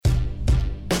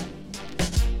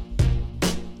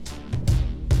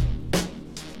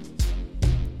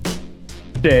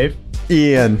Dave.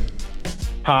 Ian.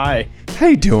 Hi. How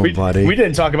you doing, buddy? We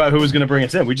didn't talk about who was going to bring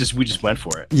us in. We just went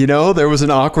for it. You know, there was an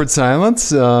awkward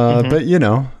silence, but you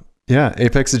know, yeah,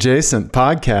 Apex Adjacent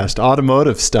podcast,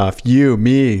 automotive stuff. You,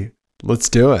 me, let's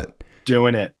do it.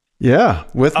 Doing it. Yeah,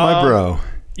 with my bro.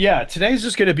 Yeah, today's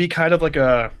just going to be kind of like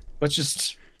we're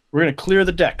going to clear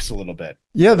the decks a little bit.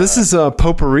 Yeah, this is a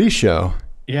potpourri show.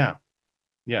 Yeah.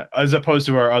 Yeah, as opposed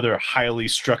to our other highly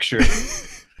structured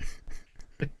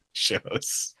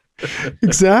shows.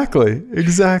 Exactly.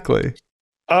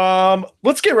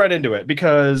 Let's get right into it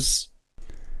because,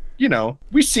 you know,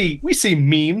 we see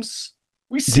memes.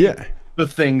 We see the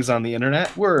things on the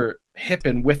internet. We're hip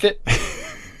and with it.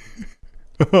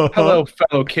 Hello,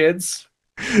 fellow kids.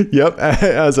 Yep,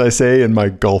 as I say in my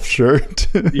golf shirt.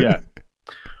 Yeah.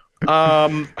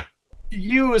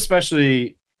 You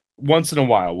especially once in a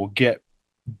while will get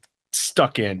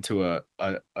stuck into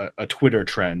a Twitter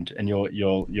trend, and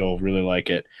you'll really like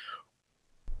it.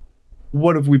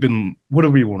 What have we been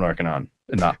working on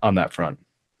that front?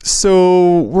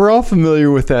 So we're all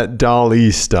familiar with that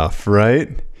DALL-E stuff, right?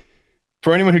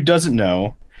 For anyone who doesn't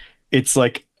know, it's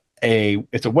like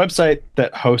it's a website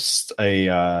that hosts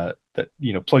that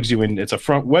plugs you in. It's a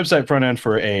website front end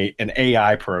for an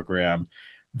AI program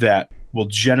that will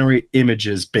generate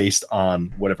images based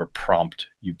on whatever prompt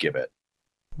you give it.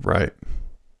 Right.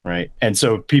 And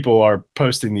so people are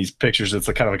posting these pictures. It's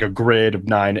kind of like a grid of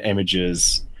 9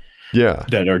 images. Yeah.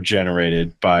 That are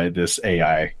generated by this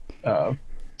AI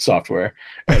software,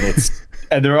 and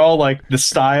and they're all like, the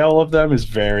style of them is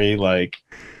very like,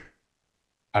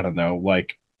 I don't know,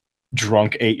 like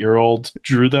drunk 8-year-old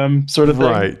drew them sort of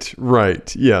thing.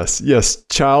 Right. Yes.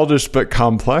 Childish but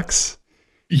complex.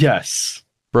 Yes.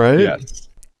 Right. Yes.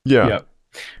 Yeah.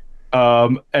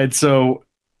 And so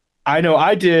I know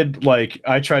I did, like,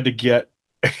 I tried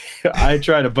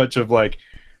a bunch of like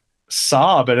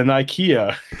Saab at an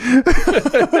IKEA.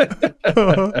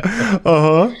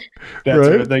 That's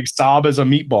right. Like Saab as a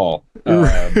meatball.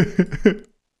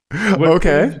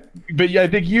 Okay. But yeah, I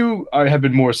think you have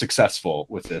been more successful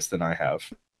with this than I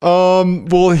have.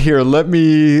 Well, here, let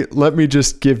me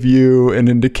just give you an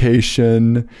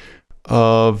indication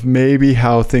of maybe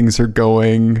how things are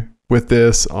going with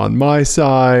this on my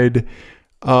side.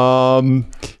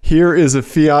 Here is a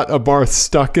Fiat Abarth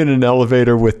stuck in an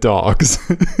elevator with dogs.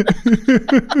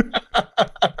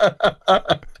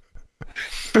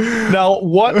 Now,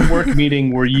 what work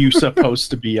meeting were you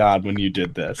supposed to be on when you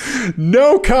did this?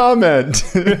 No comment.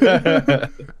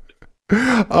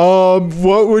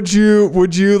 What would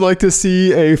you like to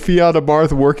see a Fiat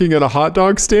Abarth working at a hot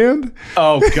dog stand?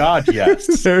 Oh God,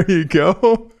 yes. There you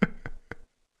go.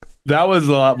 That was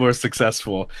a lot more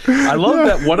successful. I love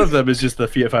that one of them is just the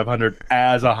Fiat 500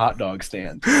 as a hot dog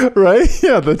stand. Right?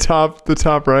 Yeah, the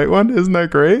top right one. Isn't that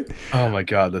great? Oh my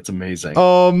God, that's amazing.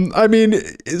 I mean,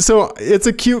 so it's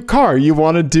a cute car. You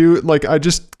want to do, like, I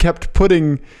just kept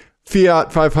putting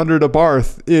Fiat 500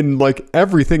 Abarth in like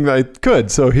everything that I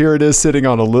could. So here it is sitting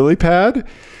on a lily pad.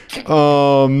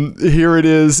 Here it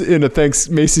is in a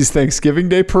Macy's Thanksgiving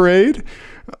Day parade.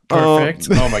 Perfect.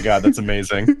 Oh my God, that's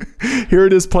amazing. Here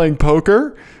it is playing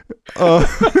poker. Here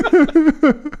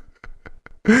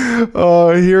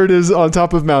it is on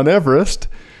top of Mount Everest.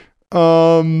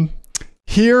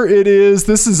 Here it is.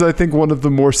 This is, I think, one of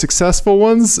the more successful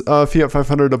ones. Fiat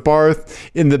 500 Abarth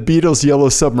in the Beatles' Yellow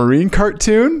Submarine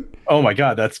cartoon. Oh my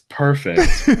God, that's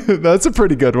perfect. That's a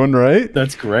pretty good one, right?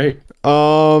 That's great.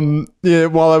 Yeah,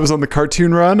 while I was on the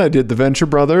cartoon run, I did the Venture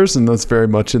Brothers, and that's very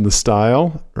much in the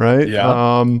style, right?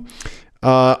 Yeah.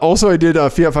 Also, I did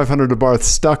Fiat 500 Abarth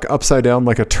stuck upside down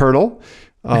like a turtle.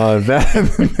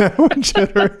 That one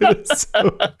generated.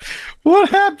 What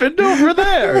happened over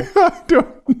there? I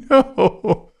don't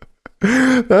know.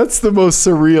 That's the most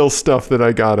surreal stuff that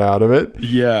I got out of it.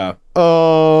 Yeah.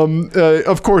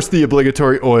 Of course, the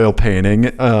obligatory oil painting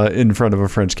in front of a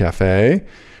French cafe.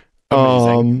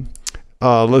 Amazing.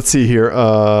 Let's see here.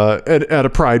 At a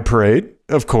pride parade,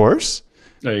 of course.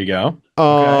 There you go.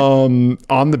 Okay.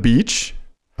 On the beach.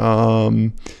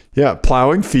 Yeah,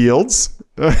 plowing fields.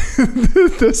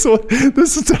 This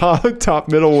top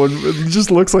middle one, it just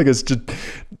looks like it's just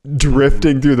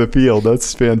drifting through the field.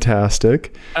 That's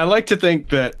fantastic. I like to think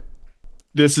that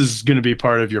this is going to be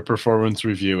part of your performance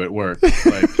review at work.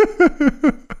 Like,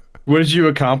 what did you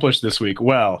accomplish this week?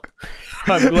 Well,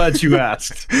 I'm glad you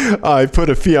asked. I put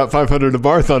a Fiat 500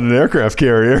 Abarth on an aircraft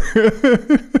carrier.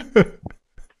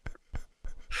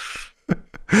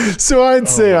 So I'd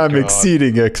say I'm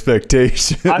exceeding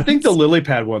expectations. I think the lily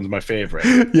pad one's my favorite.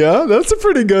 Yeah, that's a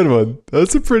pretty good one.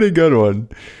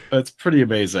 That's pretty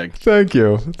amazing. Thank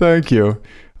you.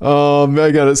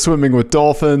 I got it swimming with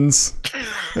dolphins.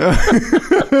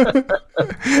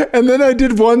 And then I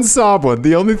did one Saab one.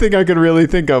 The only thing I could really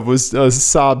think of was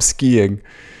Saab skiing.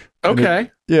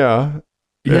 Okay. Yeah.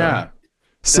 Yeah.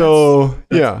 So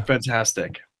That's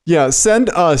fantastic. Yeah. Send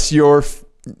us your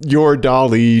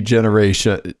DALL-E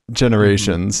generations.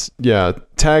 Yeah.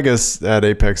 Tag us at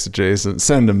Apex Adjacent.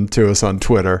 Send them to us on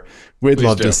Twitter. We'd Please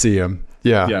love do. to see them.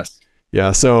 Yeah. Yes.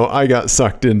 Yeah. So I got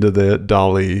sucked into the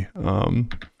DALL-E,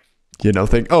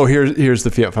 thing. Oh, here's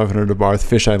the Fiat 500 Abarth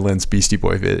Fisheye Lens Beastie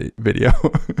Boy video.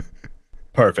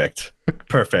 Perfect.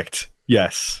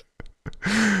 Yes.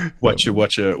 What you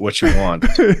want?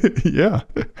 Yeah.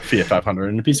 Fiat 500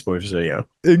 and a Beastie Boys video.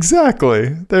 Exactly.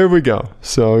 There we go.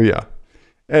 So yeah.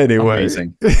 Anyway.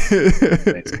 Amazing.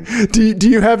 Do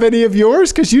you have any of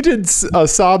yours? Because you did a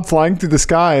Saab flying through the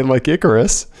sky like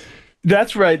Icarus.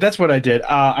 That's right. That's what I did.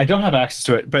 I don't have access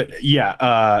to it, but yeah,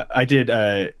 I did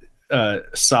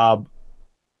Saab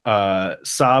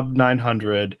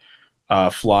 900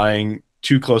 flying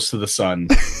too close to the sun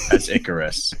as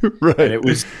Icarus. Right. And it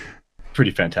was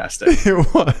pretty fantastic. It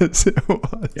was.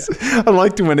 Yeah. I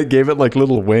liked when it gave it like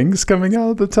little wings coming out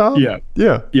of the top. Yeah.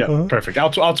 Yeah. Perfect.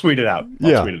 I'll tweet it out.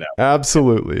 I'll tweet it out.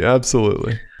 Absolutely.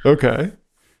 Okay.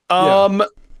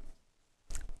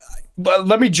 But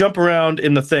let me jump around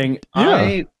in the thing.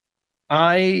 Yeah.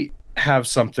 I have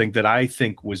something that I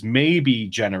think was maybe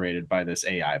generated by this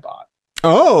AI bot.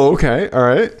 Oh, okay. All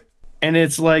right. And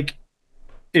it's like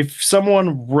if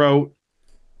someone wrote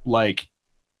like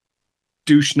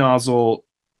douche nozzle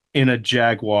in a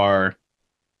Jaguar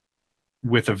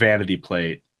with a vanity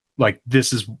plate, like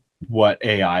this is what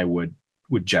AI would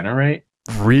generate.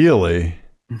 Really?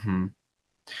 Mm-hmm.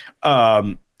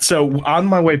 So on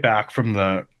my way back from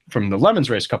the Lemons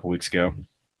race a couple weeks ago,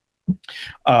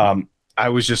 I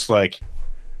was just like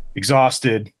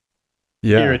exhausted,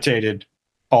 irritated,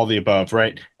 all the above,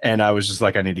 right? And I was just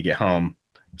like, I need to get home.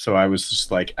 So I was just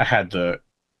like, I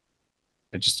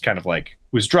just kind of like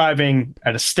was driving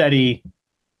at a steady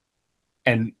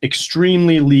and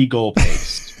extremely legal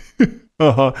pace.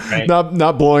 Right?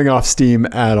 Not blowing off steam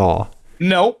at all.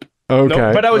 Nope. Okay.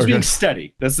 Nope, but I was being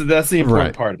steady. That's the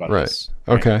important part about right. this.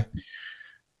 Okay.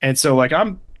 And so like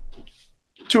I'm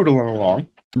tootling along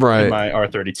in my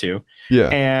R32. Yeah.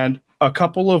 And a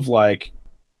couple of like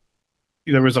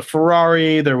there was a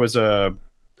Ferrari, there was and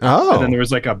then there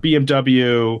was like a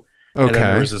BMW. Okay. And then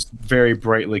there was this very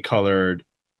brightly colored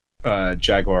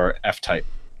Jaguar F-Type.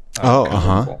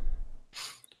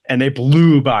 And they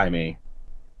blew by me.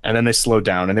 And then they slowed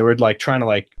down and they were like trying to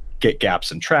like get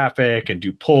gaps in traffic and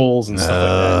do pulls and stuff like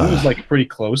that. It was like pretty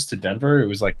close to Denver. It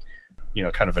was like,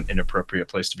 kind of an inappropriate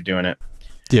place to be doing it.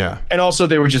 Yeah. And also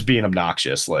they were just being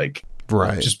obnoxious, like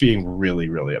just being really,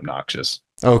 really obnoxious.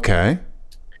 Okay.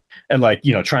 And like,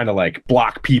 trying to like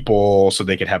block people so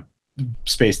they could have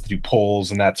space to do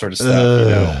pulls and that sort of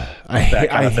stuff. I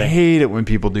hate it when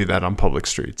people do that on public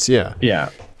streets. Yeah. Yeah.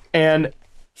 And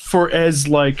for as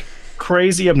like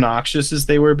crazy obnoxious as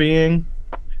they were being,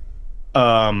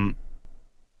 the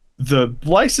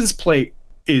license plate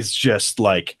is just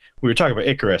like, we were talking about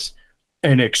Icarus,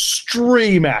 an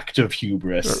extreme act of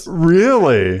hubris.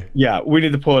 Really? Yeah, we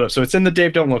need to pull it up. So it's in the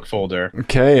Dave Don't Look folder.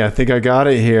 Okay, I think I got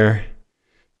it here.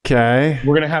 Okay.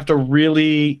 We're going to have to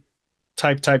really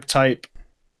type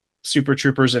Super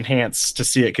Troopers Enhance to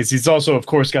see it, because he's also, of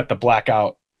course, got the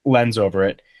blackout lens over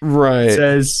it. Right. It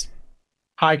says,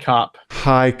 Hi Cop.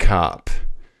 Hi Cop.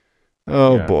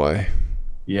 Oh, boy.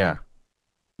 Yeah.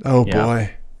 Oh,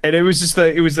 boy. And it was just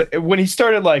when he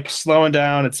started like slowing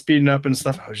down and speeding up and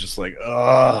stuff, I was just like,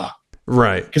 ugh.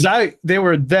 Right. Because they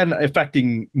were then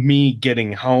affecting me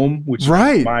getting home, which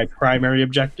was my primary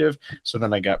objective. So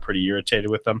then I got pretty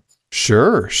irritated with them.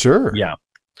 Sure. Yeah.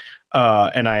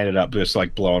 And I ended up just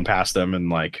like blowing past them and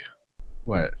like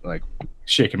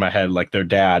shaking my head like their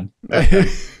dad.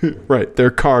 Right.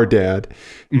 Their car dad.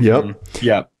 Mm-hmm. Yep.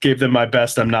 Yeah. Gave them my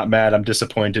best. I'm not mad. I'm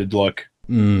disappointed look.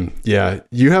 Yeah.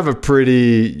 You have a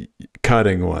pretty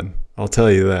cutting one. I'll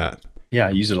tell you that. Yeah.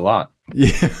 I use it a lot.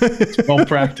 Yeah. It's well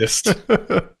practiced.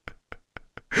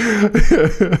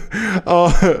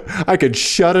 I could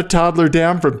shut a toddler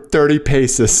down from 30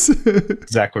 paces.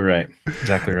 Exactly right.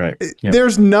 Yep.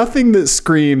 There's nothing that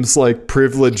screams like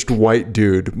privileged white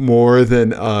dude more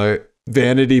than a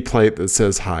vanity plate that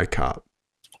says Hi Cop.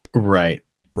 Right.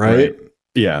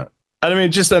 Yeah. I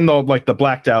mean, just then the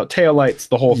blacked out taillights,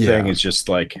 the whole thing is just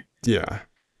like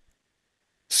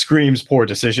screams poor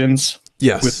decisions.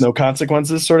 Yes. With no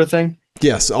consequences sort of thing.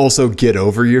 Yes. Also get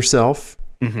over yourself.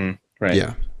 Mm-hmm. Right.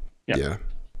 Yeah.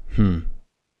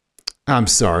 I'm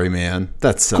sorry, man.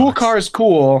 That sucks. Cool car is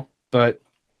cool, but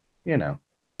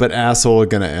But asshole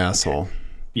gonna asshole.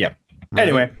 Yeah. Right.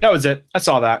 Anyway, that was it. I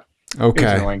saw that. It was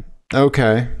Okay. annoying.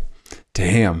 Okay.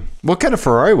 Damn. What kind of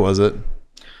Ferrari was it?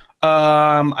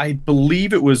 I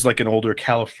believe it was like an older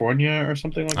California or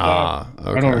something like that.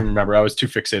 Okay. I don't remember. I was too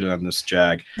fixated on this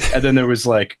Jag. And then there was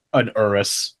like an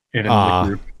Urus in the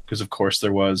group, because of course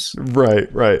there was.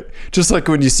 Right. Just like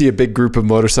when you see a big group of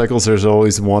motorcycles, there's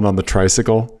always one on the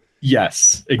tricycle.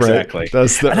 Yes, exactly. Right?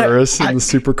 That's the Urus in the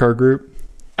supercar group.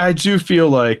 I do feel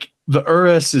like the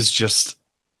Urus is just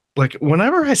like,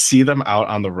 whenever I see them out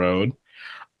on the road,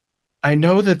 I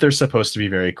know that they're supposed to be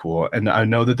very cool, and I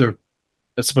know that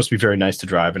it's supposed to be very nice to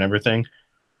drive and everything,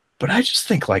 but I just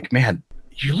think like, man,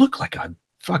 you look like a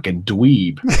fucking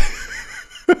dweeb.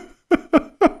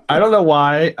 I don't know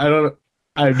why.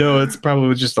 I know it's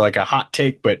probably just like a hot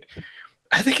take, but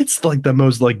I think it's like the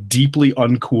most like deeply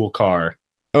uncool car.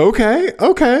 Okay.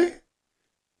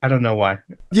 I don't know why.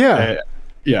 Yeah.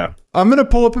 Yeah. I'm going to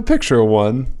pull up a picture of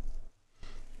one.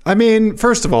 I mean,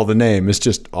 first of all, the name is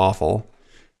just awful.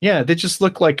 Yeah, they just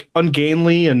look like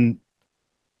ungainly and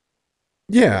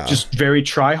just very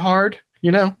try hard,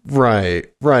 you know? Right.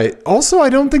 Also, I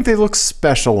don't think they look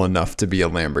special enough to be a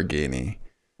Lamborghini.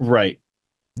 Right.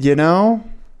 You know?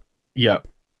 Yeah.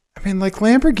 I mean, like,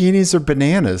 Lamborghinis are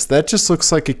bananas. That just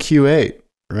looks like a Q8,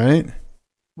 right?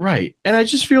 Right. And I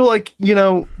just feel like, you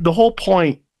know, the whole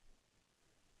point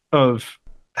of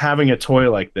having a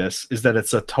toy like this is that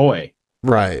it's a toy.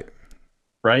 Right.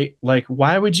 Like,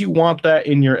 why would you want that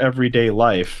in your everyday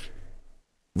life?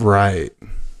 Right.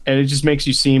 And it just makes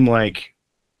you seem like,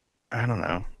 I don't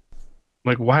know.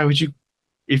 Like, why would you,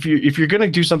 if you're going to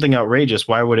do something outrageous,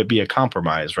 why would it be a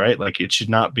compromise, right? Like, it should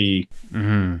not be.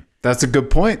 Mm-hmm. That's a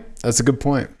good point. I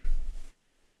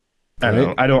don't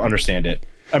know. I don't understand it.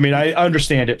 I mean, I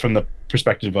understand it from the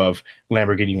perspective of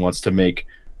Lamborghini wants to make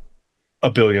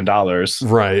 $1 billion.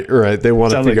 Right. They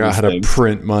want to figure out how to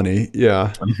print money.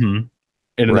 Yeah. Mm-hmm.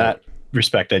 And in that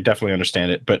respect, I definitely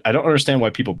understand it, but I don't understand why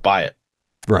people buy it.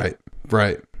 Right.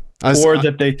 Or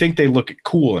that they think they look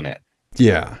cool in it.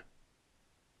 Yeah.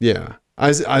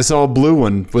 I saw a blue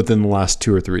one within the last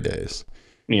 2 or 3 days.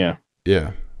 Yeah.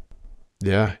 You're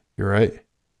right.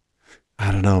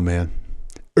 I don't know, man.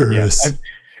 Urus. Yeah,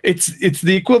 it's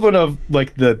the equivalent of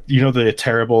like the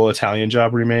terrible Italian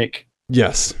Job remake.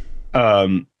 Yes.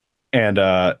 And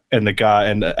the guy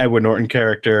and the Edward Norton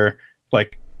character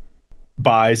like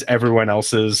buys everyone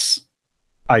else's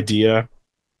idea.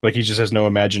 Like he just has no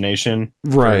imagination.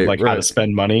 Right. For, how to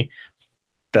spend money.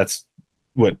 That's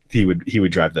what he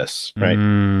would drive this, right?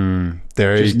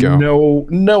 There just you go.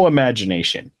 No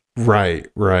imagination. Right.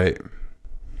 Right.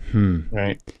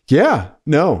 Yeah.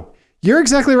 No. You're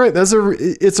exactly right.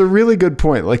 It's a really good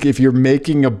point. Like if you're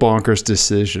making a bonkers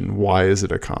decision, why is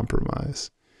it a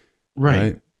compromise?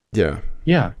 Right. Yeah.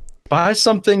 Buy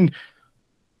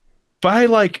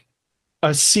like a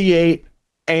C8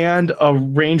 and a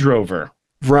Range Rover.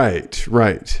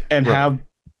 Right. And have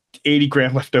 80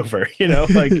 grand left over, you know,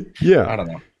 like, yeah, I don't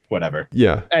know, whatever.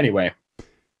 Yeah. Anyway,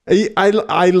 I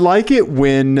like it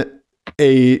when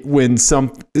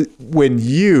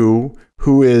you,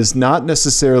 who is not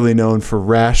necessarily known for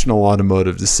rational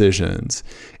automotive decisions,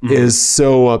 is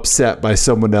so upset by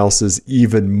someone else's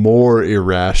even more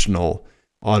irrational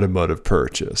automotive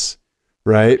purchase.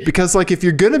 Right? Because like if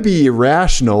you're going to be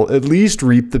irrational, at least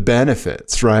reap the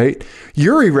benefits, right?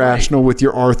 You're irrational with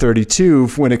your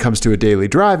R32 when it comes to a daily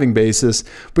driving basis,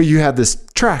 but you have this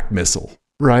track missile,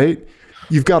 right?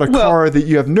 You've got a car that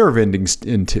you have nerve endings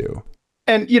into.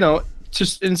 And, you know,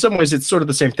 just in some ways it's sort of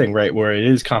the same thing, right? Where it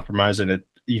is compromise and it,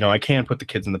 you know, I can put the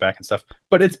kids in the back and stuff,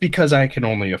 but it's because I can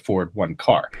only afford one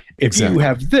car. If you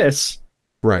have this,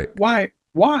 right? Why?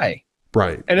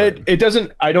 Right. And it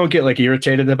doesn't, I don't get like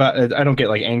irritated about it. I don't get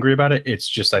like angry about it. It's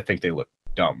just, I think they look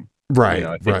dumb. Right. You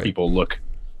know, I think people look,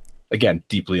 again,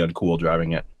 deeply uncool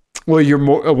driving it. Well, you're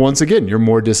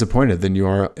more disappointed than you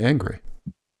are angry.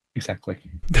 Exactly.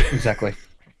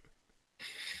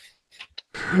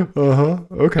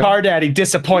 Okay. Car Daddy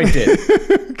disappointed.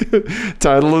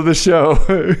 Title of the show.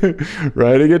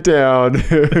 Writing it down.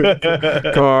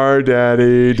 Car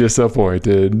Daddy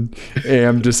disappointed.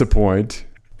 Am disappoint.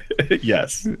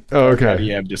 Yes. Okay.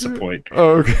 I am disappointed.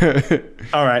 Okay.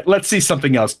 All right. Let's see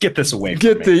something else. Get this away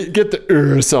from me. Get the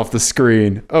Urus off the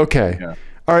screen. Okay. Yeah.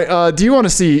 All right. Do you want to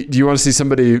see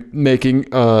somebody making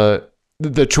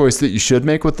the choice that you should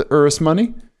make with the Urus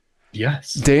money?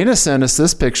 Yes. Dana sent us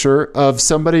this picture of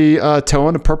somebody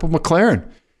towing a purple McLaren.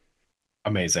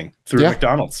 Amazing. Through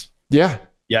McDonald's. Yeah.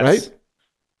 Yes.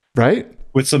 Right.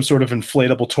 With some sort of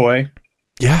inflatable toy.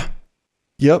 Yeah.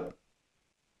 Yep.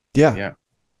 Yeah.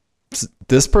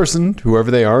 This person, whoever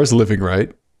they are, is living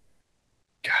right.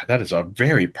 God, that is a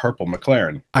very purple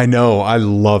McLaren. I know. I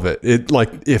love it. It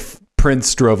like if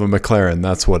Prince drove a McLaren,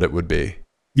 that's what it would be.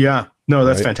 Yeah. No,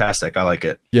 that's Right. fantastic. I like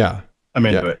it. Yeah. I'm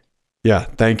into Yeah. it. Yeah.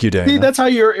 Thank you, Dana. See, that's how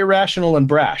you're irrational and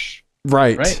brash.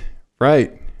 right. right.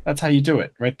 Right. That's how you do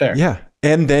it right there. Yeah.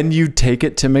 And then you take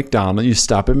it to McDonald's. You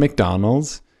stop at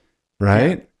McDonald's,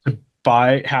 right?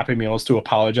 Buy Happy Meals to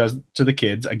apologize to the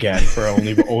kids again for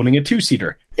only owning a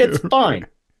 2-seater. It's fine.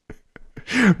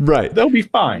 Right. They'll be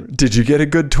fine. Did you get a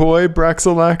good toy,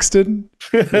 Braxel Laxton?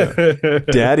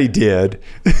 Daddy did.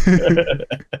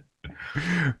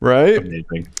 Right?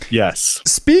 Amazing. Yes.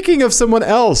 Speaking of someone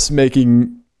else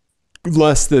making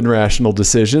less than rational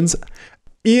decisions,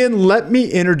 Ian, let me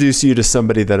introduce you to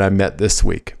somebody that I met this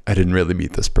week. I didn't really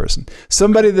meet this person.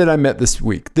 Somebody that I met this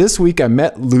week. This week I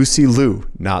met Lucy Liu,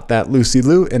 not that Lucy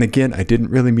Liu. And again, I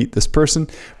didn't really meet this person,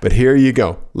 but here you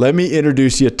go. Let me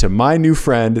introduce you to my new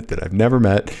friend that I've never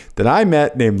met, that I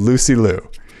met named Lucy Liu.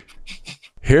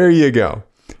 Here you go.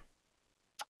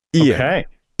 Ian, Okay.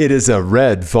 it is a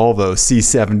red Volvo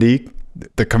C70,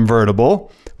 the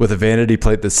convertible, with a vanity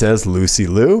plate that says Lucy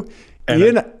Liu. And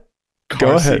Ian, Car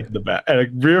go seat ahead. in the back, and a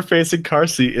rear-facing car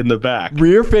seat in the back.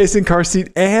 Rear-facing car seat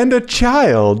and a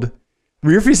child.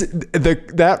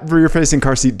 That rear-facing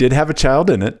car seat did have a child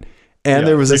in it, and Yeah,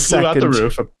 there was they a flew out second. the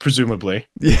roof, presumably.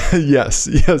 Yeah,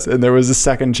 yes, and there was a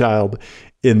second child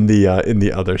in the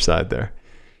other side there.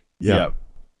 Yeah, Yep.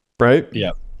 right.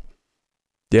 Yep.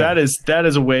 Yeah. That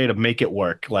is a way to make it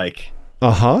work. Like,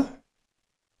 Uh-huh.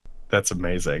 that's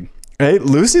amazing. Hey,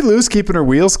 Lucy Liu's keeping her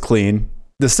wheels clean.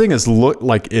 This thing it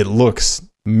looks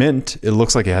mint. It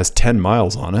looks like it has 10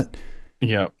 miles on it.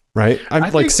 Yeah. Right? I'm I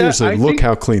like, think seriously, I look think-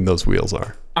 how clean those wheels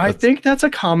are. I think that's a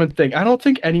common thing. I don't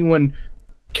think anyone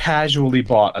casually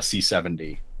bought a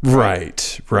C70.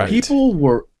 Right. People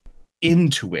were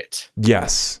into it.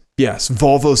 Yes.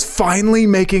 Volvo's finally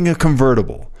making a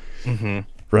convertible. Mm-hmm.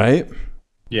 Right?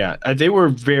 Yeah, they were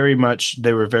very much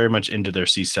into their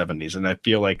C70s, and I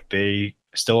feel like they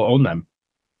still own them.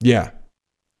 Yeah.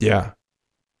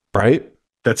 Right?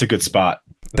 That's a good spot.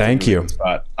 Thank you.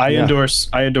 Spot. I Yeah.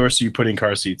 endorse you putting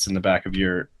car seats in the back of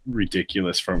your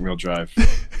ridiculous front wheel drive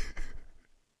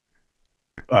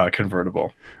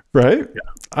convertible. Right? Yeah.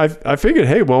 I figured,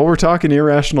 hey, well, we're talking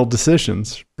irrational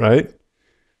decisions, right?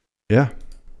 Yeah.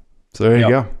 So there you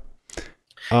go.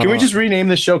 Can we just rename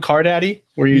this show Car Daddy?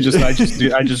 Where I just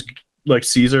like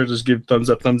Caesar, just give thumbs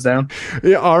up, thumbs down.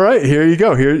 Yeah, all right, here you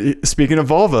go. Here, speaking of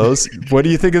Volvos, what do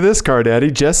you think of this car,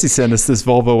 Daddy? Jesse sent us this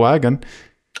Volvo wagon.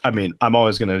 I mean, I'm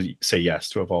always gonna say yes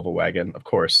to a Volvo wagon, of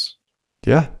course.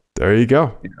 Yeah, there you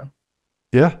go.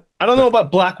 Yeah. I don't know about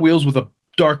black wheels with a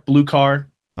dark blue car.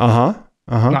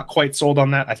 Not quite sold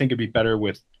on that. I think it'd be better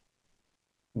with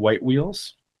white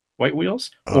wheels,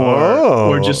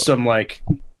 or just some like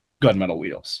gunmetal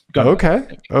wheels.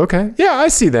 Okay. Yeah, I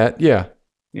see that. Yeah.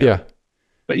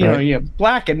 But you know,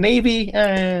 black and navy.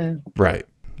 Right.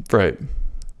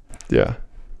 Yeah.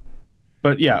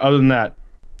 But yeah, other than that,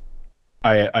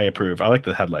 I approve. I like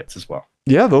the headlights as well.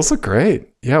 Yeah, those look great.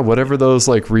 Yeah, whatever those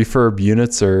like refurb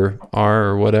units are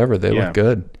or whatever, they look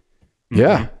good. Mm-hmm.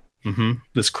 Yeah. Mm-hmm.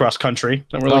 This cross country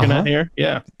that we're looking at here.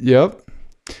 Yeah. Yep.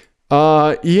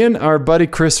 Ian, our buddy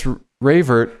Chris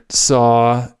Ravert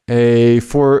saw a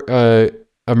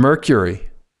Mercury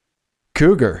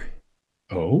Cougar.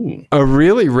 Oh. A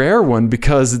really rare one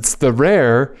because it's the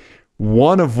rare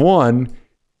one of one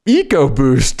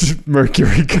EcoBoost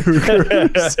Mercury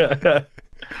Cougars.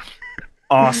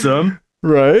 Awesome.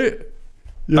 Right?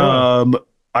 Yeah.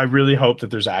 I really hope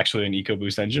that there's actually an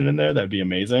EcoBoost engine in there. That'd be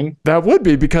amazing. That would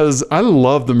be, because I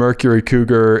love the Mercury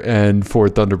Cougar and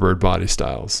Ford Thunderbird body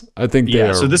styles. I think they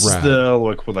are so this rad. is the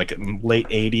like late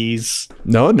 80s.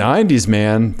 No, 90s,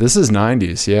 man. This is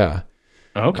 90s, yeah.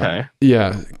 Okay.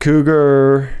 Yeah,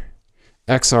 Cougar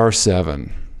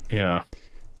XR7. Yeah.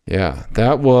 Yeah,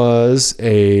 that was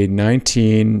a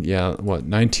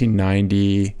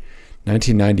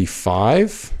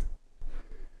 1995?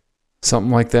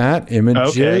 Something like that.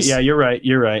 Images. Okay. Yeah, you're right.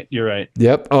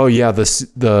 Yep. Oh yeah,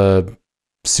 the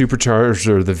supercharged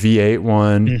or the V8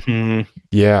 one. Mm-hmm.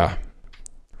 Yeah.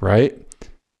 Right?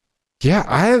 Yeah,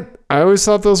 I always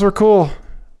thought those were cool.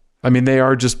 I mean,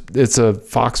 it's a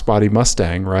Fox body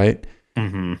Mustang, right?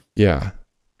 Mm-hmm. Yeah.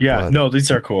 Yeah. No, these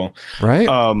are cool. Right?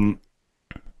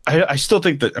 I still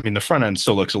think that, the front end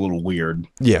still looks a little weird.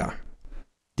 Yeah.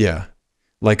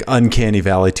 Like Uncanny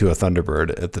Valley to a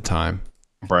Thunderbird at the time.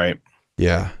 Right.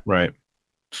 Yeah. Right.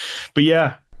 But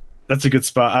yeah, that's a good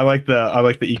spot. I like the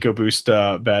EcoBoost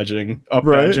badging, up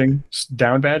badging,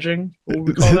 down badging. What would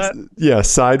we call that? Yeah,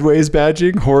 sideways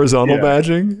badging, horizontal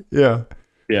badging. Yeah.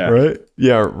 Yeah. Right?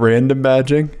 Yeah, random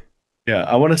badging. Yeah,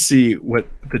 I want to see what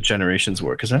the generations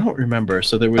were because I don't remember.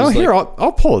 So there was Oh, like, here,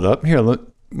 I'll pull it up. Here,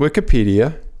 look,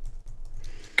 Wikipedia.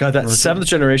 God, that seventh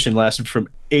generation lasted from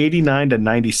 89 to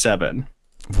 97.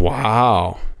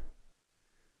 Wow.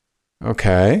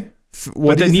 Okay.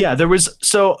 But then, yeah, there was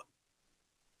the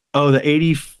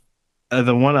 80,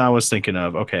 the one I was thinking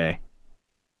of. Okay.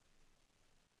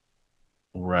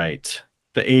 Right.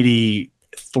 The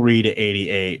 83 to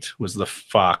 88 was the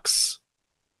Fox.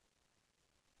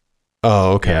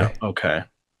 Oh, okay. Yeah. Okay.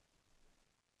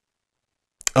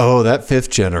 Oh, that fifth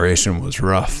generation was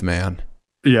rough, man.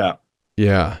 Yeah.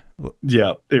 Yeah.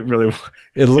 Yeah. It really,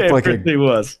 It looked it like really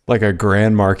was. like a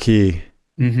Grand Marquis.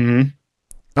 Mm-hmm.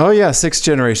 Oh yeah, sixth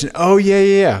generation. Oh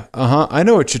yeah. Uh-huh. I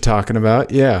know what you're talking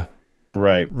about. Yeah.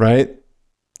 Right. Right?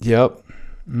 Yep.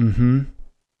 Mm-hmm.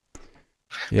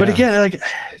 Yeah. But again, like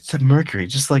it's a Mercury.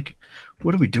 Just like,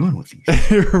 what are we doing with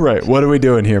these? Right. What are we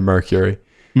doing here, Mercury?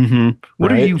 Mm-hmm.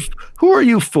 What are Right? you? Who are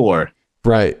you for?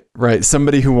 Right.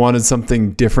 Somebody who wanted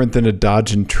something different than a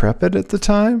Dodge Intrepid at the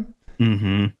time.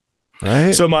 Mm-hmm.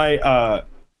 Right. So my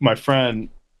friend,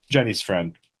 Jenny's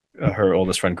friend, her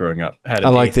oldest friend growing up, had. I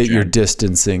An like that gen. you're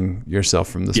distancing yourself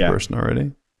from this person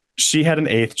already. She had an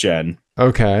 8th gen.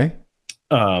 Okay.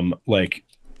 Like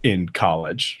in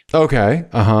college. Okay.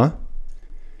 Uh-huh.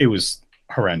 It was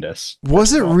horrendous.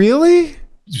 Was it really? It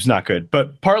was not good,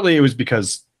 but partly it was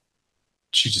because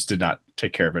she just did not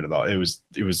take care of it at all. It was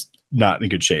not in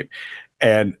good shape.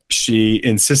 And she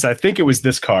insisted, I think it was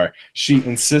this car. She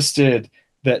insisted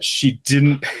that she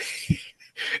didn't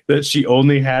that she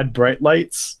only had bright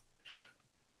lights.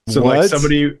 So What? like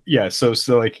somebody, yeah, so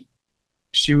like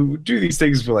she would do these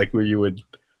things where like where you would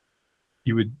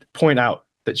point out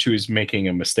that she was making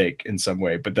a mistake in some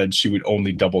way, but then she would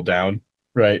only double down.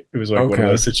 Right. It was like one of Okay.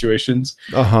 those situations.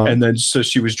 Uh-huh. And then so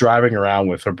she was driving around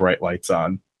with her bright lights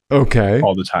on Okay.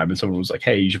 all the time. And someone was like,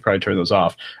 hey, you should probably turn those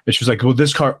off. And she was like, well,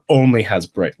 this car only has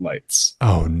bright lights.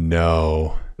 Oh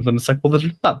no. And then it's like, well, they're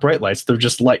not bright lights, they're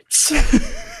just lights.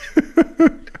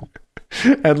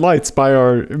 And lights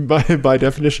by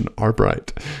definition are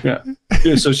bright. Yeah.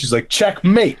 Yeah, so she's like,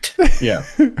 checkmate. Yeah.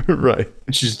 Right.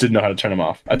 And she just didn't know how to turn them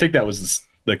off. I think that was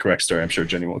the correct story. I'm sure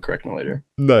Jenny will correct me later.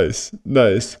 Nice.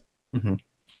 Mm-hmm.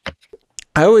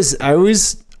 I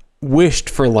always wished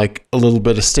for like a little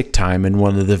bit of stick time in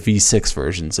one of the V6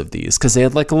 versions of these because they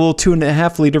had like a little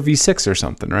 2.5 liter V6 or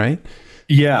something, right?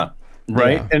 Yeah.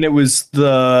 Right. Yeah. And it was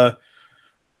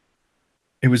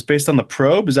based on the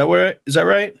Probe. Is that right?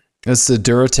 It's the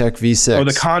Duratec V6. Oh,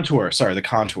 the Contour. Sorry, the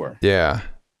Contour. Yeah.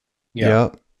 Yeah.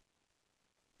 Yep.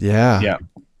 Yeah. Yeah.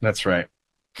 That's right.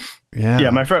 Yeah. Yeah,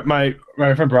 my friend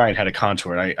Brian had a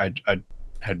Contour, and I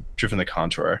had driven the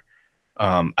Contour.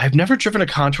 I've never driven a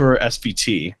Contour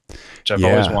SVT, which I've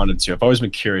always wanted to. I've always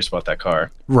been curious about that car.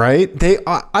 Right?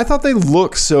 I thought they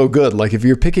look so good. Like if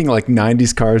you're picking like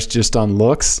 90s cars just on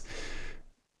looks,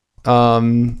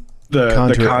 The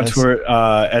Contour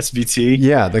SVT.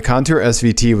 yeah, the Contour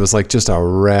SVT was like just a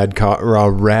rad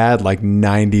like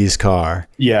 90s car.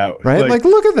 Yeah. Right? Like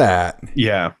look at that.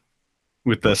 yeah,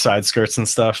 with the side skirts and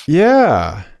stuff.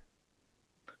 Yeah.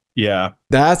 Yeah,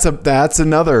 That's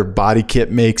another body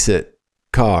kit makes it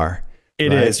car.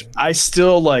 it is. I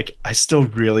still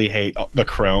really hate the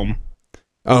chrome.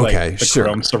 Okay, like the sure.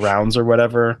 chrome surrounds or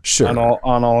whatever. Sure. On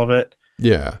all of it.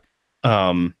 Yeah.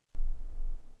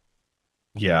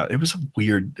 Yeah, it was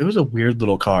a weird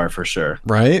little car for sure.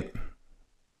 Right?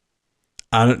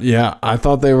 I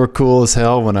thought they were cool as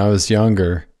hell when I was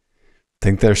younger.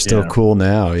 Think they're still cool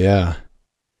now, yeah.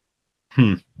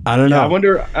 I don't know. I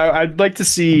wonder. I'd like to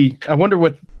see. I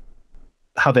wonder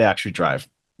how they actually drive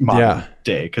modern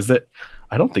day, because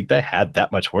I don't think they had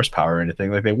that much horsepower or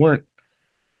anything. Like they weren't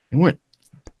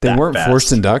fast.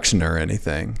 forced induction or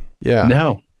anything. Yeah.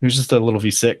 No, it was just a little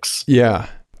V6. Yeah.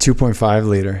 2.5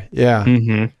 liter. Yeah.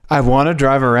 Mm-hmm. I want to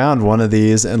drive around one of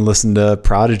these and listen to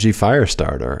Prodigy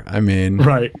Firestarter. I mean,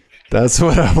 Right. that's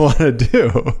what I want to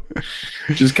do.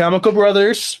 Just Chemical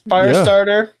Brothers,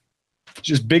 Firestarter,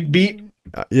 just big beat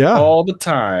Yeah. all the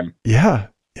time. Yeah.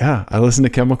 Yeah. I listen to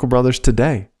Chemical Brothers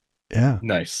today. Yeah.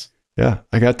 Nice. Yeah.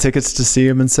 I got tickets to see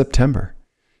him in September.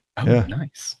 Oh, Yeah.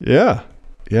 nice. Yeah.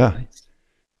 Yeah. Nice.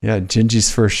 Yeah.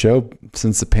 Gingy's first show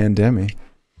since the pandemic.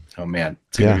 Oh man,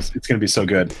 it's gonna be so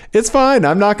good. It's fine.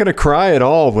 I'm not going to cry at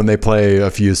all when they play a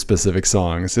few specific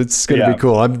songs. It's going to be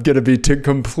cool. I'm going to be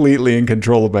completely in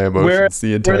control of my emotions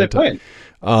the entire where are they time.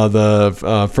 playing?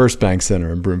 The First Bank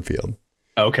Center in Broomfield.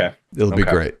 Okay. It'll be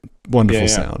great. Wonderful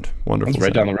sound. Wonderful. It's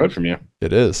right down the road from you.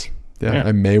 It is. Yeah. Yeah.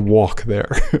 I may walk there.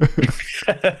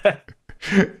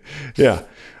 Yeah.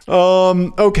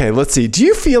 Okay. Let's see. Do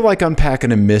you feel like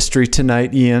unpacking a mystery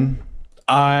tonight, Ian?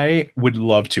 I would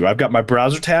love to. I've got my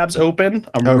browser tabs open.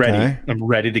 I'm Okay. ready. I'm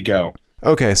ready to go.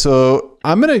 Okay, so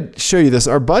I'm going to show you this.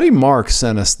 Our buddy Mark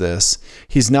sent us this.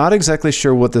 He's not exactly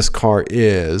sure what this car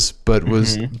is, but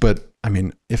I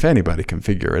mean, if anybody can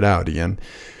figure it out, Ian,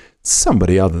 it's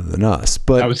somebody other than us.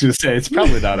 But I was going to say, it's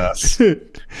probably not us.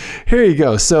 here you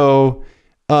go. So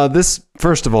this,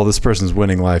 first of all, this person's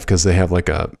winning life because they have like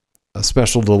a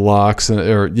special deluxe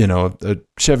or, you know, a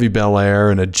Chevy Bel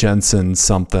Air and a Jensen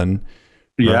something.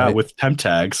 Yeah, Right. with temp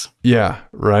tags. Yeah,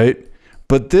 right.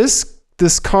 But this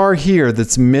car here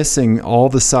that's missing all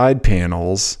the side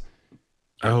panels,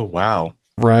 Oh, wow.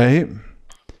 right?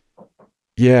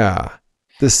 Yeah,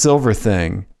 the silver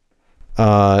thing.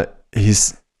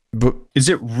 Is Is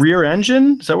it rear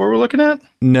engine? Is that what we're looking at?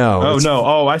 no. Oh, no.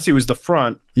 Oh, I see. It was the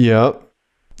front. Yep.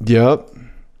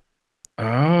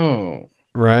 Oh.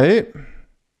 Right.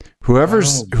 Whoever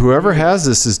Oh. has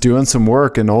this is doing some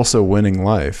work and also winning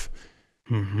life.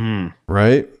 Mm-hmm.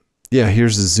 Right. Yeah.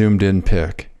 Here's a zoomed in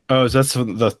pic. Oh, so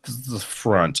that's the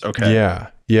front. Okay. Yeah.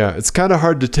 It's kind of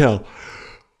hard to tell.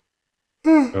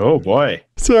 Oh, boy.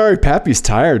 Sorry, Pappy's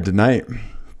tired tonight.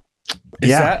 Is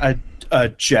that a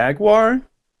Jaguar?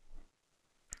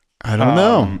 I don't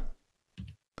know.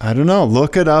 I don't know.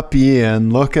 Look it up,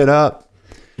 Ian. Look it up.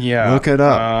 Yeah. Look it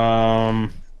up.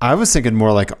 I was thinking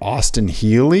more like Austin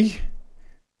Healey.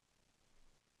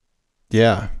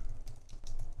 Yeah.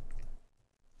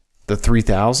 The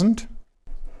 3000?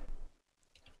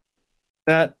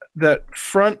 That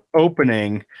front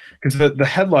opening, because the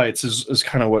headlights is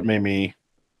kind of what made me.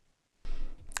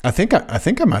 I think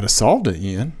I might have solved it,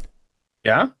 Ian.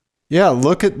 Yeah. Yeah,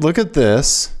 look at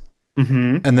this.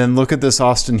 Mm-hmm. And then look at this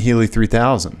Austin Healey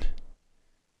 3000.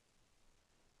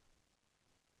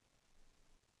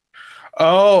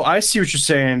 Oh, I see what you're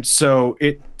saying. So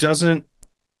it doesn't.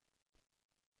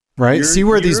 Right? Here- See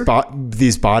where here?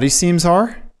 these body seams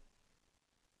are?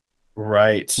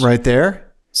 Right. Right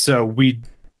there? So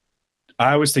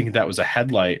I was thinking that was a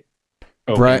headlight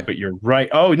opening, Right. but you're right.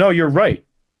 Oh, no, you're right.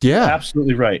 Yeah.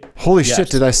 Absolutely right. Holy Yes. shit,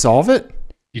 did I solve it?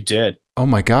 You did. Oh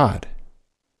my god.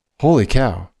 Holy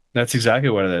cow. That's exactly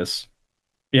what it is.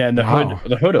 Yeah, and the Wow.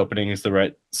 hood opening is the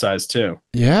right size too.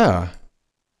 Yeah.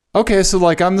 Okay, so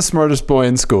like I'm the smartest boy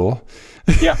in school.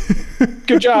 Yeah.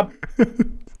 Good job.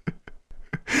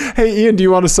 Hey Ian, do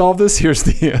you want to solve this? Here's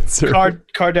the answer.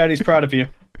 Car Daddy's proud of you.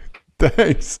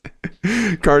 Thanks.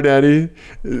 Car Daddy.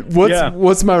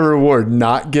 What's my reward?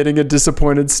 Not getting a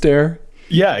disappointed stare?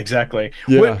 Yeah, exactly.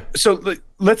 Yeah.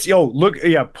 Let's look.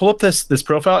 Yeah, pull up this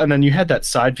profile, and then you had that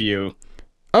side view.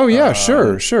 Oh yeah,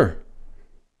 sure.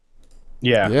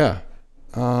 Yeah. Yeah.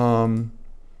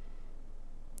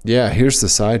 Yeah, here's the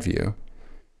side view.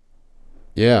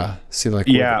 Yeah. See like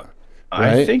Yeah.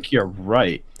 I right? think you're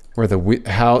right. where the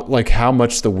how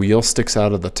much the wheel sticks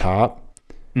out of the top,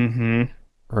 Mm-hmm.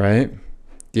 right?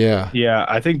 Yeah. Yeah,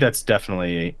 I think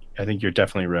you're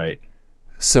definitely right.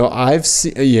 So I've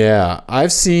seen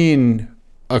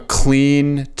a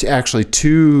clean, actually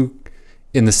two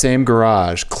in the same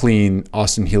garage, clean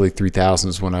Austin Healey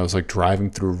 3000s when I was like driving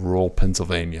through rural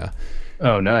Pennsylvania,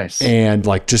 Oh, nice. and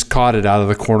like just caught it out of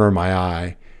the corner of my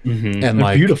eye. Mm-hmm. And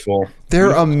like beautiful. they're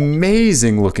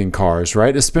amazing looking cars,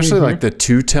 right? Especially like the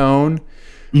two-tone.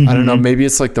 I don't know, maybe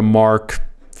it's like the Mark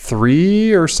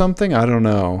III or something. I don't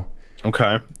know.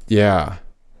 Okay. Yeah.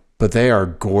 But they are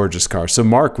gorgeous cars. So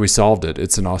Mark, we solved it.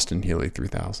 It's an Austin Healey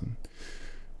 3000.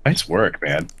 Nice work,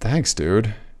 man. Thanks,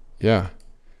 dude. Yeah.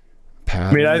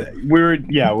 Pat. I mean,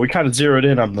 we kind of zeroed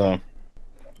in on the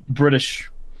British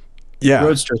yeah.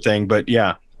 Roadster thing, but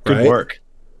yeah, good Right? work.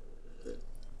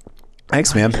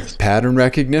 Thanks, man. Pattern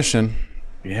recognition.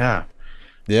 Yeah.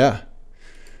 Yeah.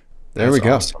 There That's we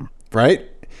go. awesome. Right?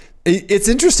 It's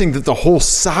interesting that the whole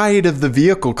side of the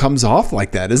vehicle comes off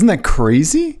like that. Isn't that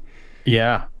crazy?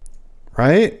 Yeah.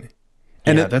 Right?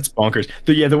 And Yeah, that's bonkers.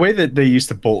 The way that they used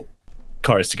to bolt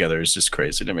cars together is just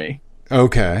crazy to me.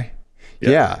 okay.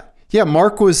 Yeah. Yeah.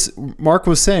 Mark was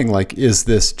saying like, is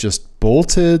this just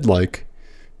bolted? Like,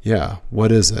 yeah,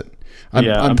 what is it? I'm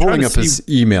I'm pulling trying up to his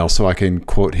email so I can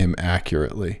quote him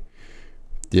accurately.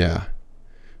 Yeah.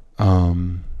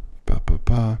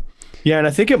 Yeah, and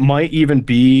I think it might even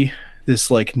be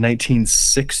this like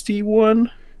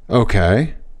 1961.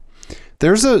 Okay.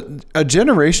 There's a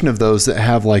generation of those that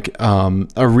have like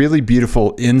a really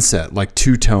beautiful inset, like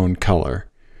two-tone color.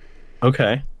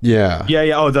 Okay. Yeah.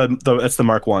 Yeah. Oh, that's the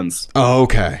Mark ones. Oh,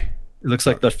 okay. It looks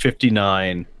like the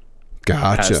 59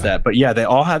 Gotcha. has that, but yeah, they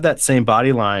all have that same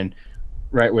body line,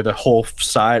 right? Where the whole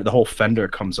fender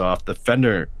comes off. The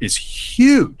fender is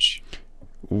huge.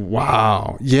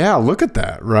 Wow. Yeah, look at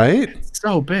that, right?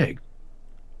 So big.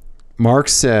 Mark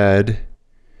said,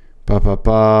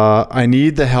 I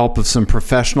need the help of some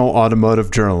professional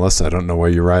automotive journalists. I don't know why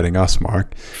you're writing us,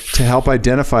 Mark, to help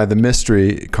identify the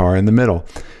mystery car in the middle.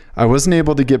 I wasn't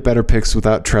able to get better pics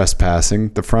without trespassing.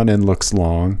 The front end looks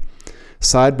long.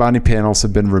 Side body panels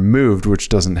have been removed, which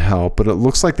doesn't help, but it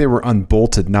looks like they were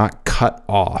unbolted, not cut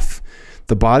off.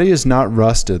 The body is not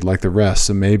rusted like the rest,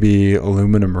 so maybe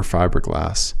aluminum or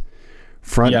fiberglass.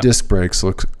 Front disc brakes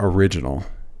look original.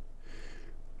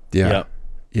 Yeah.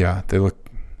 Yeah, they look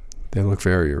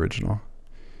very original.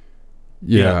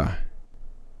 Yeah.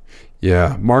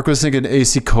 Mark was thinking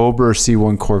AC Cobra or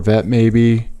C1 Corvette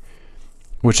maybe,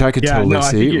 which I could totally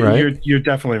see, right? You're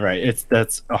definitely right.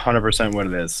 That's 100% what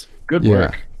it is. Good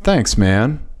work. Thanks,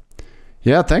 man.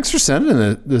 Yeah, thanks for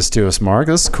sending this to us, Mark.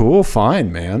 That's cool.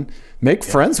 Fine, man. Make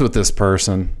friends with this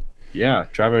person. Yeah,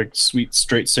 drive a sweet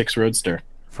straight 6 Roadster.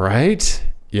 Right?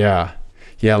 Yeah.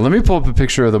 Yeah, let me pull up a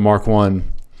picture of the Mark 1.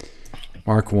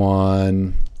 Mark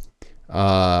 1,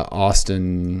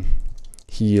 Austin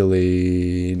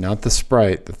Healey, not the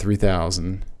Sprite, the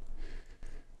 3000.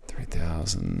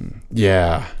 3000.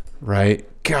 Yeah, right?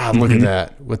 God, look at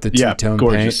that with the two-tone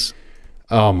paint.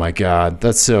 Oh my God,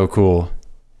 that's so cool.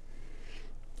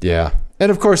 Yeah.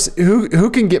 And of course, who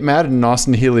can get mad at an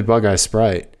Austin Healey Bug-Eye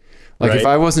Sprite? Like if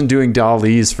I wasn't doing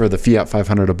Dali's for the Fiat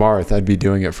 500 Abarth, I'd be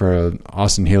doing it for an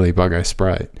Austin Healey Bug-Eye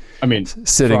Sprite. I mean,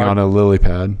 sitting on a lily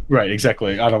pad. Right,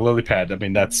 exactly. On a lily pad. I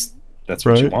mean, that's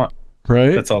what you want.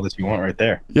 Right. That's all that you want right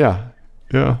there. Yeah.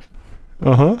 Yeah.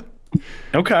 Uh-huh.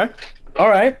 Okay. All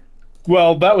right.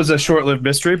 Well, that was a short-lived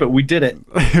mystery, but we did it.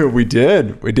 We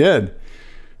did.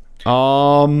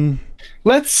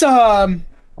 Let's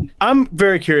I'm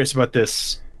very curious about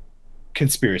this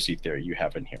conspiracy theory you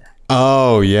have in here.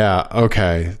 Oh, yeah.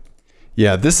 Okay.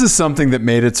 Yeah, this is something that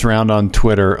made its round on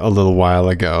Twitter a little while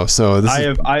ago. So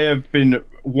I have been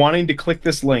wanting to click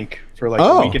this link for like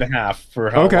a week and a half for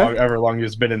however long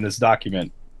it's been in this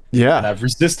document. Yeah. And I've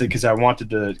resisted because I wanted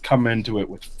to come into it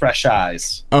with fresh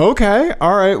eyes. Okay.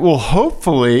 All right. Well,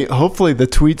 hopefully the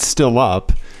tweet's still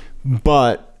up.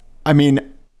 But I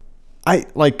mean, I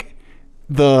like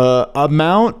the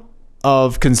amount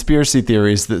of conspiracy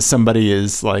theories that somebody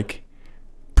is like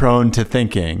prone to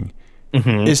thinking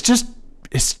is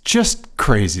just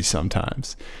crazy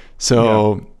sometimes.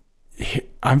 So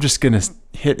I'm just going to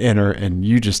hit enter and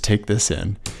you just take this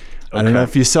in. Okay. I don't know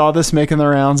if you saw this making the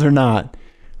rounds or not,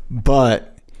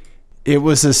 but it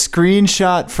was a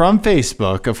screenshot from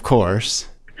Facebook, of course.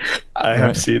 I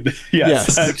have seen this.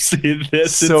 Yes, I've seen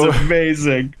this. So, it's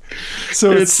amazing.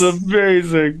 So it's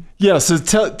amazing. Yeah, so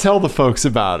tell the folks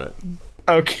about it.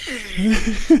 Okay.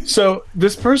 So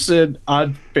this person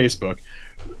on Facebook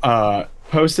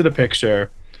posted a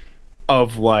picture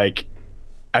of like,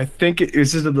 I think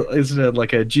is it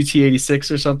like a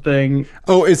GT86 or something?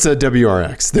 Oh, it's a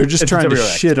WRX. They're just trying to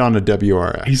shit on a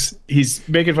WRX. He's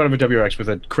making fun of a WRX with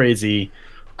a crazy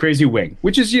wing,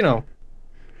 which is, you know,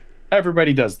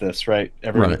 everybody does this, right?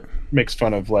 Everyone makes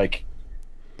fun of like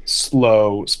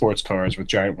slow sports cars with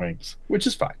giant wings, which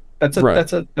is fine. That's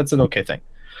an okay thing.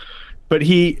 But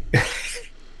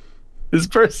this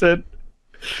person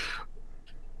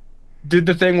did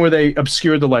the thing where they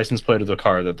obscured the license plate of the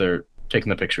car that they're taking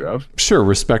the picture of. Sure,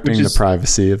 respecting the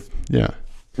privacy of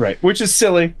right, which is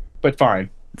silly, but fine.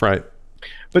 Right.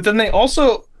 But then they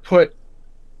also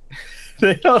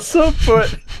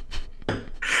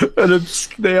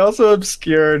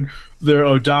obscured their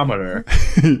odometer.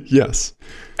 Yes.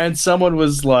 And someone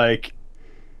was like,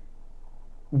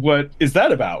 "What is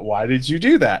that about? Why did you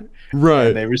do that?" Right.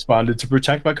 And they responded, "To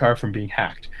protect my car from being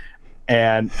hacked."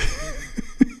 And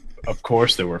of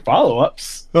course, there were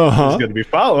follow-ups. There's going to be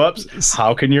follow-ups.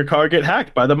 How can your car get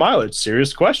hacked by the mileage?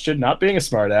 Serious question, not being a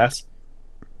smartass.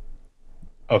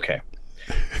 Okay.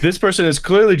 This person is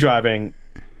clearly driving.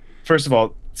 First of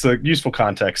all, it's a useful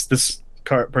context. This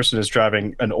person is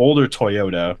driving an older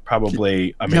Toyota,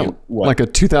 probably, what? Like a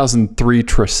 2003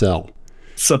 Tercel.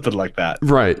 Something like that.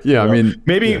 Right. Yeah, I mean,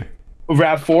 maybe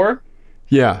RAV4?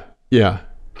 Yeah. Yeah.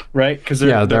 Right? Because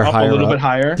they're up a little bit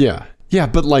higher. Yeah. Yeah,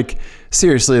 but like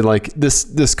seriously, like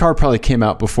this car probably came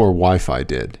out before Wi-Fi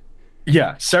did.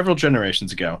 Yeah, several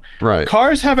generations ago. Right.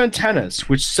 Cars have antennas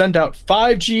which send out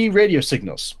 5G radio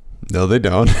signals. No, they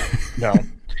don't. No.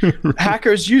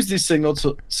 Hackers use these signals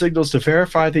to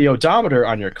verify the odometer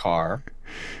on your car.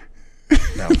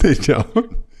 No, they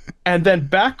don't. And then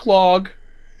backlog.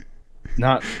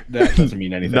 That doesn't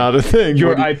mean anything. Not a thing.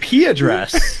 Your IP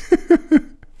address.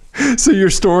 So you're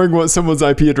storing what someone's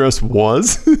IP address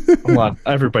was? Hold on,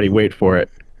 everybody, wait for it.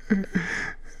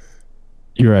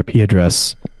 Your IP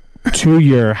address to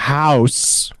your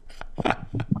house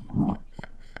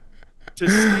to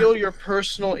steal your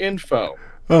personal info.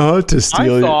 To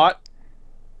steal. I thought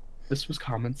this was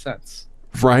common sense.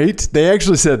 Right? They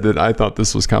actually said that I thought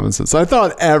this was common sense. I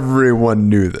thought everyone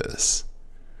knew this.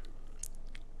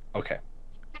 Okay.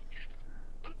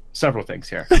 Several things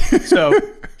here. So,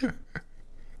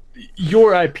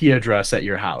 your IP address at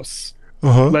your house.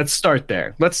 Let's start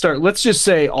there. Let's just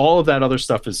say all of that other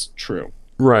stuff is true.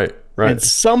 Right. And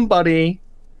somebody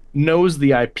knows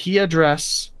the IP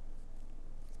address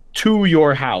to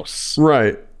your house.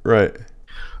 Right.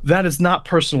 That is not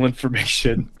personal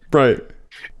information. Right.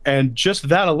 And just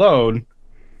that alone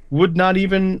would not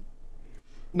even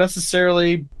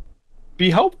necessarily be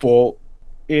helpful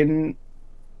in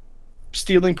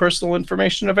stealing personal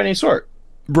information of any sort.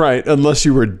 Right, unless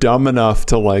you were dumb enough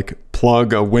to like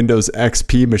plug a Windows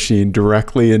XP machine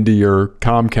directly into your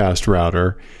Comcast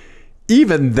router.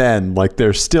 Even then, like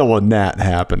there's still a NAT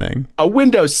happening. A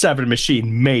Windows 7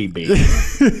 machine, maybe.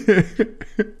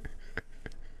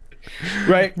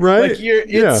 Right? Like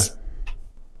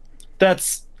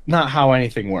that's not how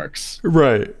anything works.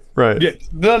 Right. Yeah,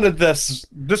 none of this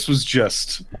was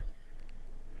just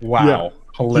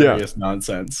hilarious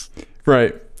nonsense.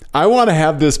 Right. I want to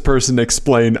have this person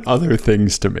explain other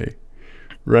things to me.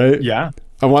 Right? Yeah.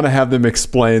 I want to have them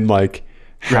explain like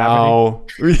how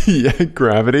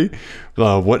gravity,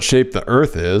 what shape the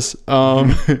earth is.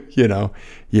 You know.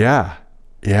 Yeah.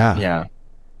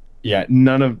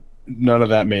 None of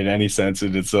that made any sense,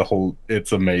 and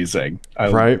it's amazing.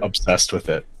 I'm obsessed with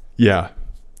it. Yeah.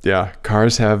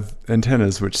 Cars have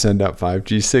antennas which send out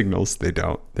 5G signals. They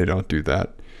don't do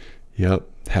that. Yep.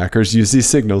 Hackers use these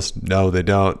signals. No, they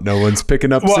don't. No one's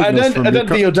picking up signals from and then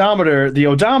the odometer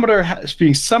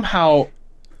being somehow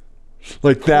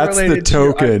like that's the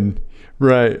token.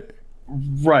 Right.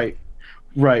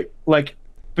 Like,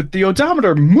 but the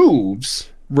odometer moves.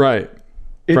 Right.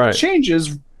 It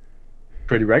changes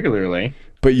pretty regularly.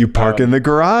 But you park in the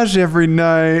garage every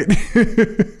night.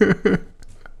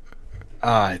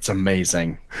 It's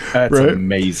amazing. That's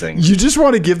amazing. You just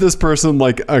want to give this person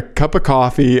like a cup of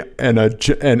coffee and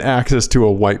access to a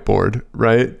whiteboard,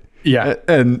 right? Yeah.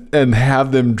 And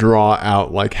have them draw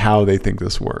out like how they think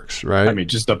this works, right? I mean,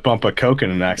 just a bump of Coke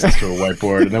and an access to a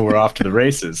whiteboard, and then we're off to the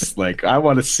races. Like, I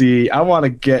want to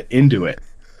get into it.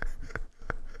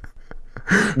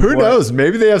 Who knows?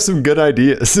 Maybe they have some good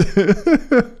ideas.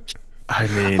 I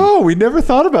mean, we never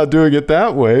thought about doing it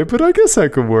that way, but I guess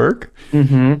that could work.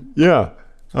 Mm-hmm. Yeah.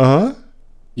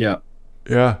 Yeah.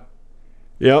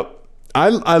 Yep.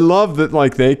 I love that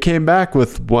like they came back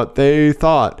with what they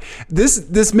thought.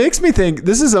 This makes me think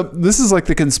this is like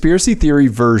the conspiracy theory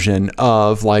version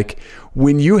of like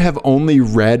when you have only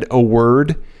read a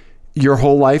word your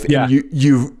whole life and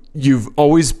you've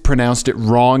always pronounced it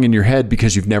wrong in your head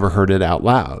because you've never heard it out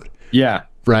loud. Yeah.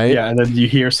 Right? Yeah, and then you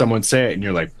hear someone say it and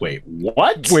you're like, wait,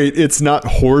 what? Wait, it's not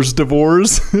hors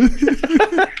d'oeuvres?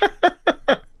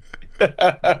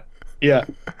 Yeah.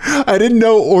 I didn't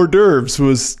know hors d'oeuvres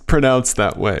was pronounced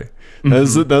that way.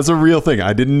 Mm-hmm. That's a real thing.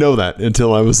 I didn't know that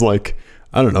until I was like,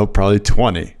 I don't know, probably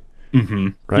 20. Mm-hmm.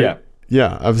 Right? Yeah.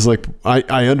 Yeah. I was like,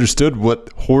 I understood what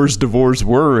hors d'oeuvres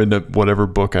were in whatever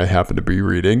book I happened to be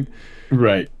reading.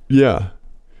 Right. Yeah.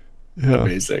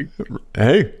 Amazing.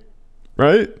 Hey.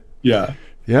 Right? Yeah.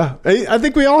 Yeah. I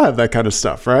think we all have that kind of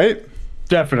stuff, right?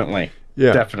 Definitely.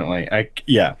 Yeah. Definitely.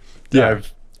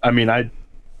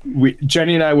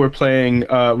 Jenny and I were playing,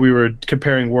 we were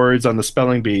comparing words on the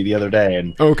spelling bee the other day,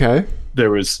 and there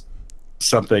was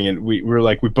something, and we were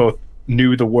like, we both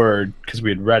knew the word because we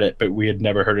had read it, but we had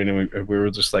never heard anyone. We were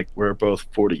just like, we're both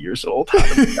 40 years old.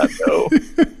 How do we not know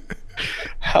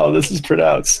how this is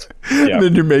pronounced? Yeah. And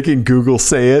then you're making Google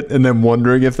say it and then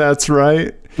wondering if that's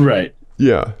right. Right.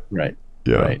 Yeah. Right.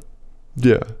 Yeah. Right.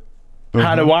 Yeah. Uh-huh.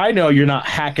 How do I know you're not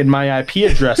hacking my IP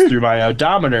address through my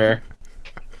odometer?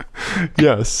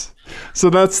 Yes. So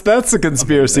that's a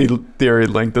conspiracy theory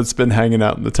link that's been hanging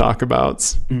out in the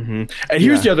talkabouts. Mm-hmm. And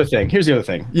here's the other thing.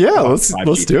 Yeah, let's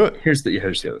do it. Here's the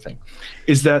other thing,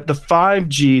 is that the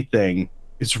 5G thing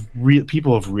is real.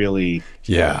 People have really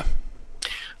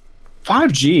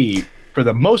 5G for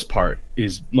the most part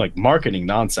is like marketing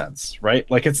nonsense, right?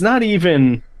 Like it's not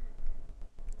even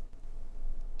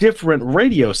different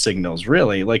radio signals,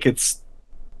 really. Like it's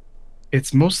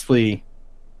mostly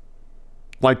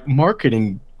like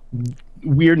marketing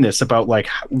weirdness about like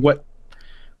what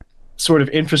sort of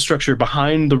infrastructure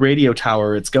behind the radio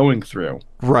tower it's going through.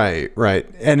 Right.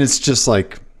 And it's just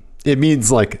like, it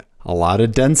means like a lot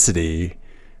of density,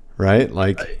 right?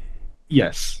 Like,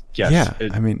 yes. Yeah.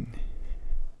 I mean,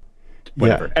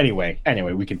 whatever. Yeah.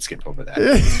 Anyway, we can skip over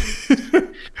that.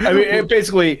 I mean,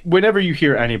 basically, whenever you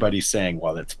hear anybody saying,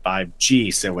 well, it's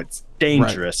 5G, so it's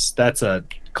dangerous, that's a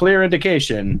clear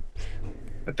indication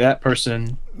that that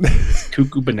person is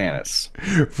cuckoo bananas.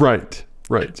 Right.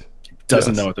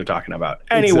 Doesn't know what they're talking about.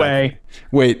 Anyway. Exactly.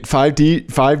 Wait,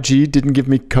 5G didn't give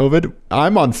me COVID?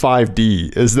 I'm on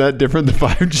 5D. Is that different than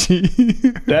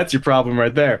 5G? That's your problem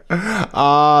right there.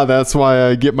 That's why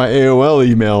I get my AOL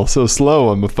email so slow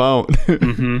on my phone.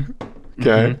 Mm-hmm.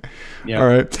 Okay. Mm-hmm. Yeah. All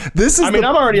right. I'm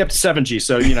already up to 7G,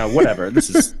 so, whatever. This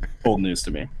is old news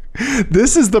to me.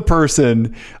 This is the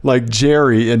person like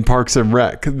Jerry in Parks and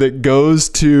Rec that goes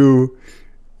to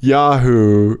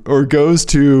Yahoo or goes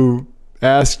to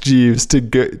Ask Jeeves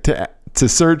to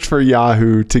search for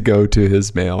Yahoo to go to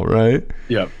his mail, right?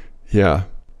 Yep. Yeah.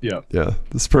 Yep. Yeah.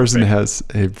 This person has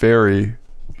a very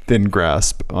thin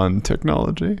grasp on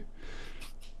technology.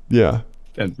 Yeah.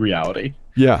 And reality.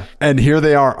 Yeah. And here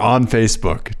they are on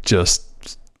Facebook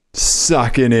just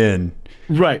sucking in.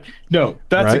 Right. No,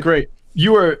 that's a great...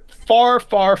 You are far,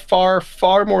 far, far,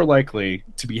 far more likely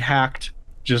to be hacked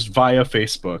just via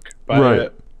Facebook,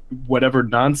 via whatever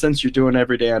nonsense you're doing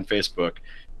every day on Facebook,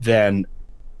 than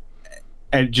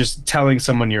and just telling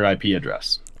someone your IP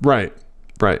address. Right.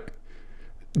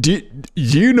 Do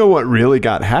you know what really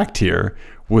got hacked here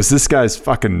was this guy's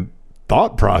fucking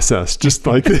thought process, just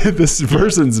like this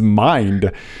person's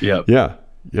mind. Yep.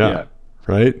 Yeah.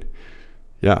 Right?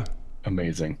 Yeah.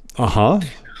 Amazing. Uh-huh.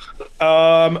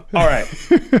 All right.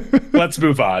 Let's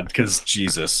move on, because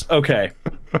Jesus. Okay.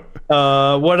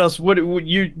 What else? What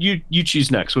you choose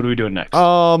next? What are we doing next?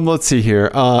 Let's see here.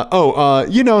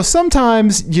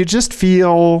 Sometimes you just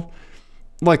feel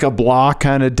like a blah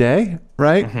kind of day,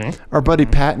 right? Mm-hmm. Our buddy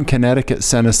Pat in Connecticut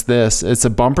sent us this. It's a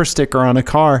bumper sticker on a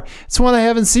car. It's one I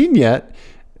haven't seen yet.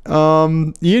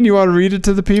 Ian, you want to read it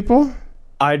to the people?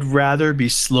 I'd rather be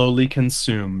slowly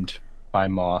consumed by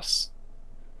moss.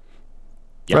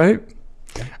 Yep. Right?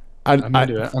 I'm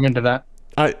into that.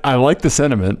 I like the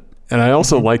sentiment, and I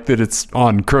also like that it's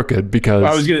on Crooked, because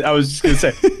I was gonna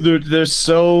say they're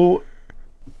so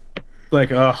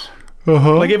like uh-huh.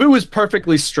 Like if it was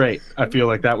perfectly straight, I feel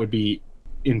like that would be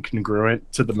incongruent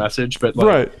to the message. But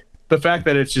like the fact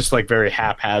that it's just like very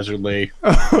haphazardly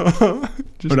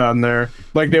put on there,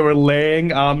 like they were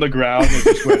laying on the ground and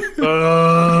just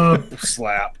went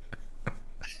slap.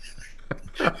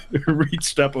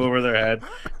 Reached up over their head.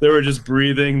 They were just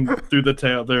breathing through the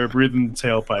tail. They were breathing the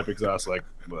tailpipe exhaust, like.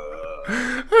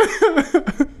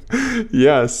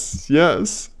 Yes.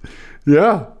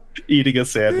 Yeah. Eating a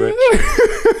sandwich.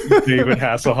 David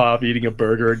Hasselhoff eating a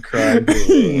burger and crying.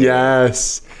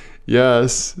 Yes.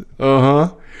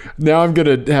 Uh-huh. Now I'm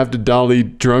gonna have to dolly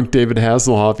drunk David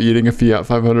Hasselhoff eating a Fiat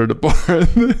 500 at bar.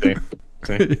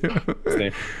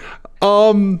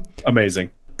 Same.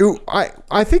 Amazing.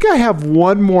 I think I have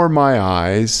one more my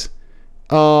eyes.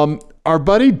 Our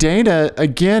buddy Dana,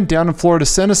 again, down in Florida,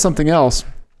 sent us something else.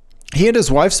 He and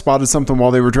his wife spotted something while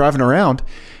they were driving around.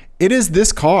 It is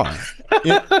this car.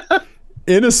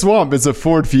 In a swamp. It's a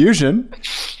Ford Fusion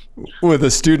with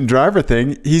a student driver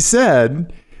thing. He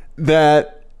said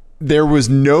that there was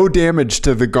no damage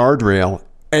to the guardrail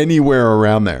anywhere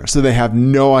around there. So they have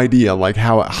no idea like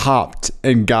how it hopped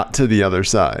and got to the other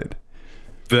side.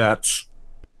 That's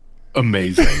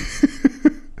amazing.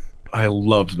 I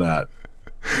love that.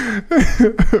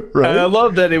 Right? And I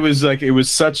love that it was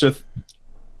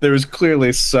there was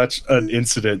clearly such an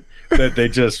incident that they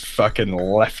just fucking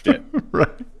left it.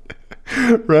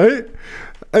 Right?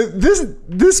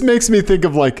 This makes me think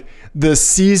of like the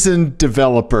seasoned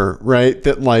developer, right?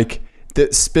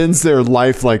 That spends their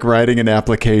life like writing an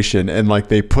application, and like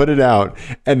they put it out,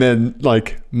 and then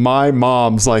like my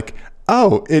mom's like,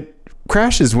 oh, it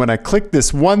crashes when I click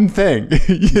this one thing,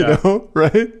 you know,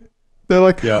 right? They're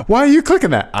like, why are you clicking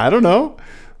that? I don't know.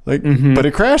 Like, but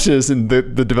it crashes, and the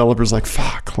developer's like,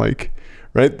 fuck, like,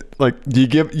 right? Like you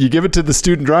give it to the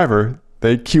student driver,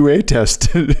 they QA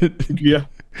test it. Yeah.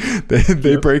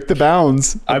 They break the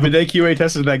bounds. I mean, they QA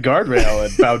tested that guardrail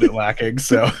and found it lacking,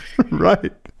 so.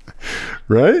 Right.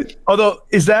 Although,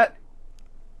 I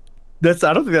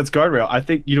don't think that's guardrail. I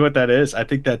think, you know what that is? I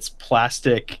think that's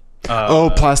plastic.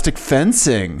 Plastic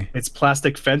fencing. It's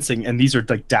plastic fencing, and these are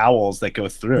like dowels that go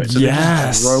through it. So they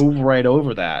just drove right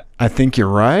over that. I think you're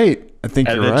right.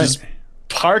 Just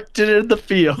parked it in the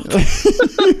field.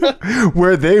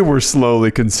 Where they were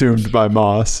slowly consumed by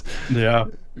moss. Yeah.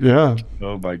 Yeah.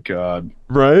 Oh my God.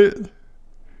 Right?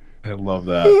 I love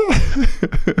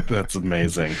that. That's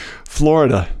amazing.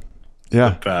 Florida.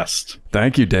 Yeah. The best.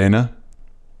 Thank you, Dana.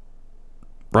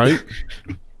 Right?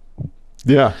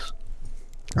 Yeah.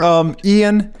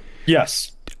 Ian.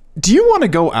 Yes. Do you want to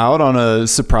go out on a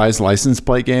surprise license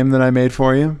plate game that I made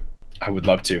for you? I would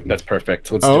love to. That's perfect.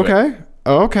 Let's do it.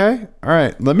 Okay. All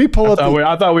right. Let me pull up.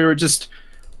 I thought we were just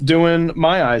doing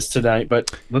my eyes tonight,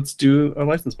 but let's do a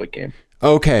license plate game.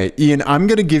 Okay, Ian, I'm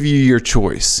going to give you your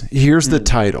choice. Here's the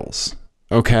titles.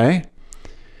 Okay?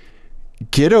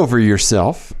 Get Over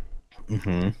Yourself.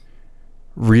 Mm-hmm.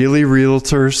 Really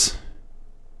Realtors.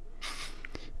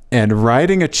 And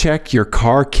Writing a Check Your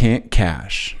Car Can't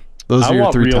Cash. Those are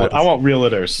your 3 titles. I want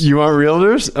realtors. You want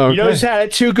realtors? Okay. You know who's had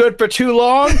it too good for too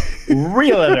long?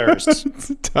 Realtors.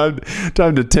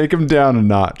 Time to take them down a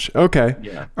notch. Okay.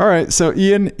 Yeah. All right. So,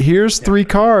 Ian, here's 3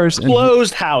 cars. And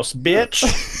Closed house, bitch.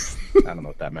 I don't know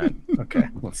what that meant. Okay.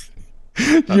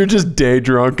 you're just day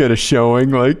drunk at a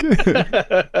showing. Like,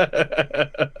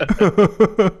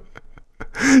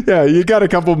 yeah, you got a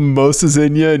couple mimosas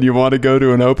in you and you want to go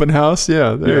to an open house.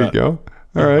 Yeah, there you go.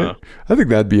 All right. I think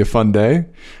that'd be a fun day.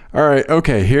 All right.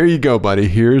 Okay. Here you go, buddy.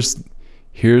 Here's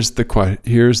the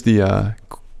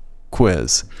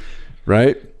quiz,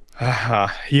 right?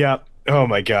 Yeah. Oh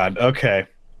my God. Okay.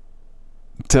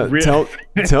 Tell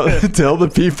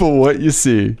the people what you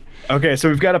see. Okay. So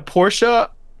we've got a Porsche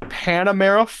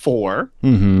Panamera 4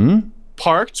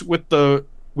 parked with the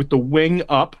wing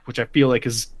up, which I feel like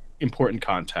is important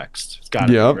context. It's got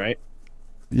to be, right?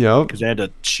 Yep. Because they had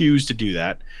to choose to do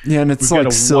that. Yeah, and it's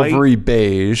like silvery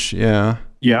beige. Yeah.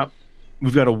 Yep.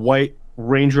 We've got a white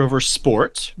Range Rover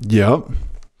Sport. Yep.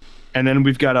 And then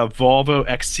we've got a Volvo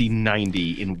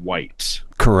XC90 in white.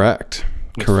 Correct.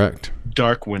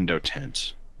 Dark window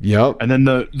tint. Yep. And then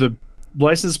the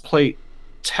license plate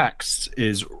text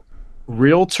is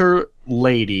Realtor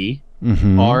Lady,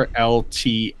 RLTRLDY,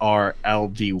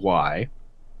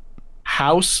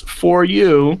 House for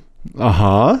You.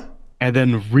 And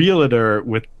then Realtor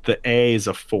with the A is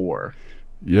a 4.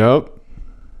 Yep.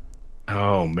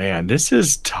 Oh man, this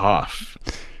is tough.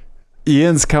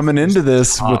 Ian's coming into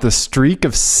this with a streak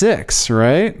of 6,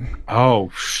 right? Oh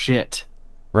shit.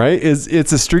 Right?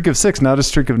 It's a streak of 6, not a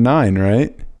streak of 9,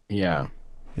 right? Yeah.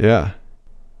 Yeah.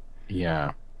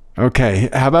 Yeah. Okay.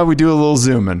 How about we do a little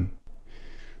zooming?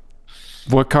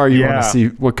 What car you want to see?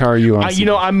 What car are you on? You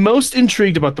know, I'm most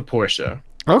intrigued about the Porsche.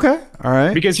 Okay. All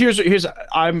right. Because here's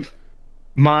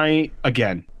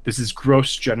again, this is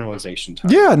gross generalization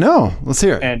time. Yeah, no. Let's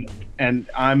hear it. And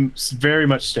I'm very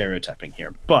much stereotyping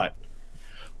here, but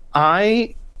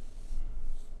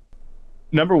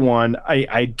number one,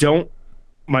 I don't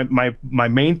my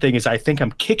main thing is I think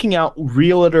I'm kicking out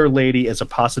Realtor Lady as a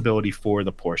possibility for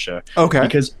the Porsche. Okay.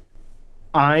 Because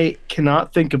I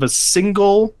cannot think of a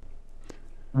single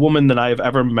woman that I have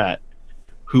ever met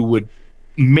who would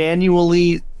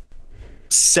manually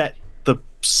set the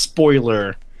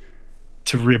spoiler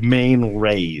to remain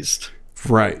raised.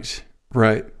 Right.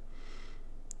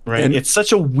 And it's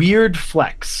such a weird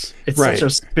flex. It's such a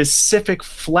specific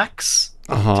flex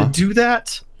to do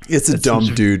that. It's a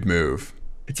dumb dude move.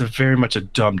 It's very much a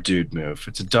dumb dude move.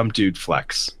 It's a dumb dude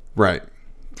flex. Right.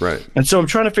 And so I'm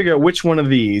trying to figure out which one of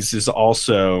these is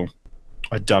also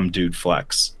a dumb dude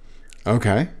flex.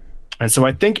 Okay. And so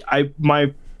I think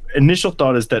my initial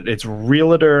thought is that it's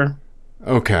Realtor.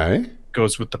 Okay.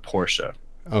 Goes with the Porsche.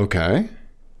 Okay.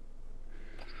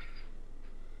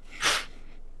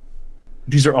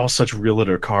 These are all such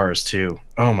Realtor cars too.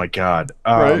 Oh my God.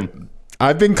 Right.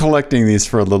 I've been collecting these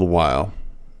for a little while.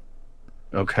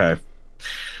 Okay.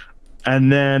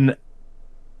 And then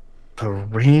the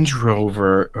Range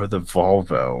Rover or the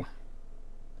Volvo.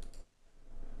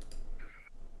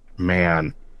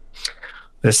 Man,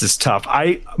 this is tough.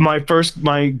 My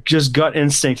just gut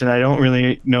instinct, and I don't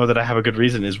really know that I have a good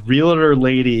reason, is Realtor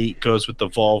Lady goes with the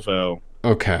Volvo.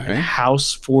 Okay. And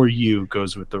House for You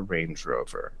goes with the Range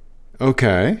Rover.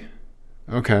 Okay.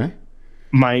 I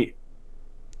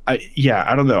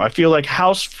don't know. I feel like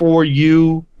House for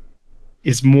You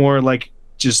is more like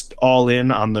just all in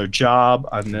on their job,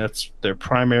 and that's their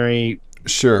primary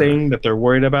thing that they're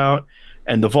worried about.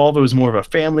 And the Volvo is more of a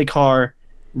family car.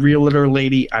 Realtor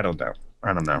Lady, I don't know.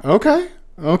 Okay.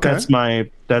 That's my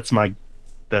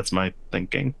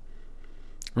thinking.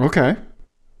 Okay.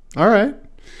 All right.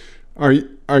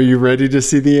 Are you ready to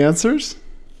see the answers?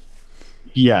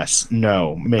 Yes,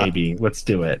 no, maybe. Let's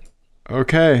do it.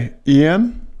 Okay.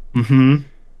 Ian?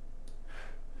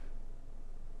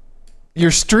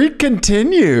 Your streak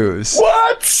continues.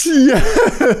 What?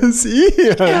 Yes,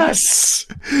 Ian. Yes.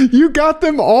 You got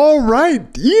them all right.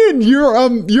 Ian, you're a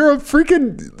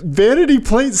freaking vanity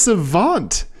plate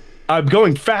savant. I'm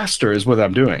going faster is what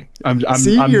I'm doing. I'm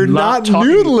you're not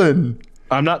noodling.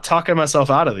 I'm not talking myself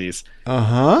out of these.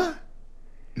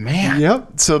 Man.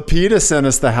 Yep. So PETA sent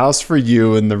us the House for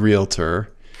You and the Realtor.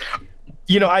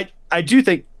 You know, I do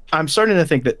think I'm starting to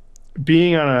think that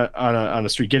being on a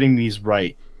street, getting these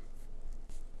right,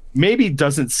 maybe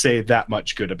doesn't say that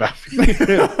much good about me.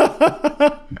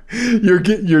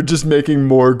 You're just making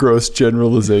more gross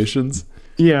generalizations.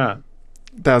 Yeah.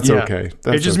 That's Yeah. okay.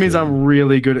 It just means I'm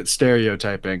really good at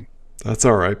stereotyping. That's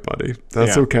all right, buddy.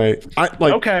 That's Yeah. okay.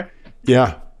 Okay.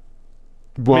 Yeah.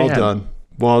 Well Man. done.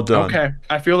 Well done. Okay.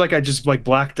 I feel like I just like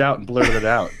blacked out and blurted it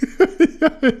out.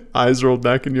 Eyes rolled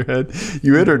back in your head.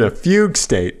 You entered a fugue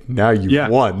state. Now you've Yeah.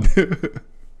 won.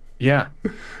 Yeah.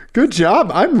 Good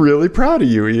job. I'm really proud of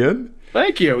you, Ian.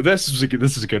 Thank you. This is a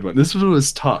good one. This one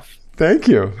was tough. Thank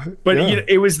you. But Yeah. you know,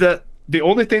 it was the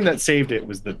only thing that saved it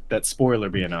was that spoiler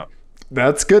being up.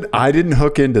 That's good. I didn't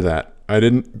hook into that. I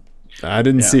didn't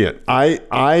see it.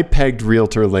 I pegged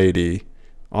Realtor Lady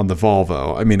on the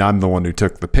Volvo. I mean, I'm the one who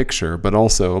took the picture, but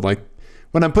also like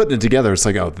when I'm putting it together, it's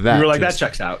like, oh, that You were like, just, that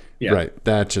checks out. Yeah. right.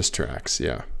 That just tracks.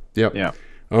 Yeah. Yep. Yeah.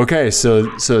 Okay. So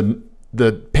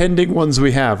the pending ones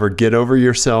we have are Get Over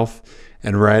Yourself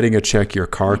and Writing a Check Your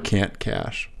Car Can't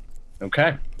Cash.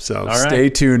 Okay. So All stay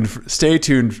right. tuned. Stay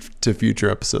tuned to future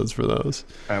episodes for those.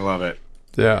 I love it.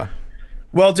 Yeah.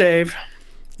 Well, Dave,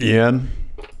 Ian.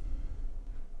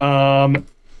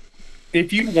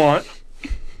 if you want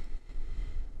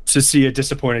to see a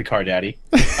disappointed car daddy,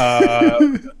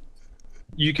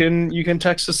 you can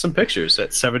text us some pictures at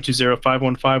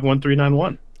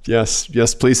 720-515-1391.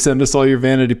 Yes, please send us all your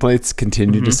vanity plates.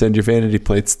 Continue to send your vanity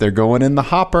plates. They're going in the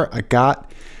hopper. I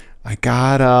got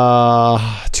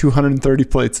 230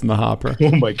 plates in the hopper.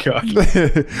 Oh my god.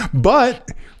 But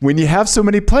when you have so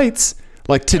many plates,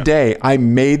 like today, I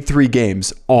made 3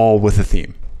 games all with a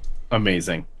theme.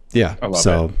 Amazing. Yeah. I love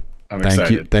so it. I'm thank you.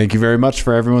 excited. Thank you very much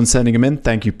for everyone sending them in.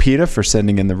 Thank you, PETA, for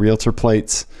sending in the Realtor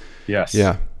plates. Yes.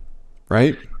 Yeah.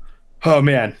 Right? Oh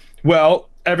man. Well,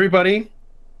 everybody,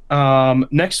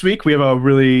 next week we have a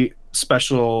really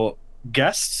special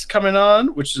guest coming on,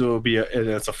 which will be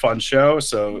it's a fun show.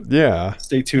 So Yeah.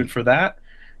 stay tuned for that.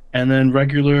 And then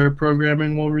regular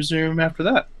programming will resume after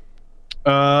that.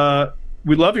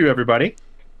 We love you, everybody.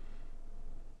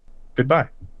 Goodbye.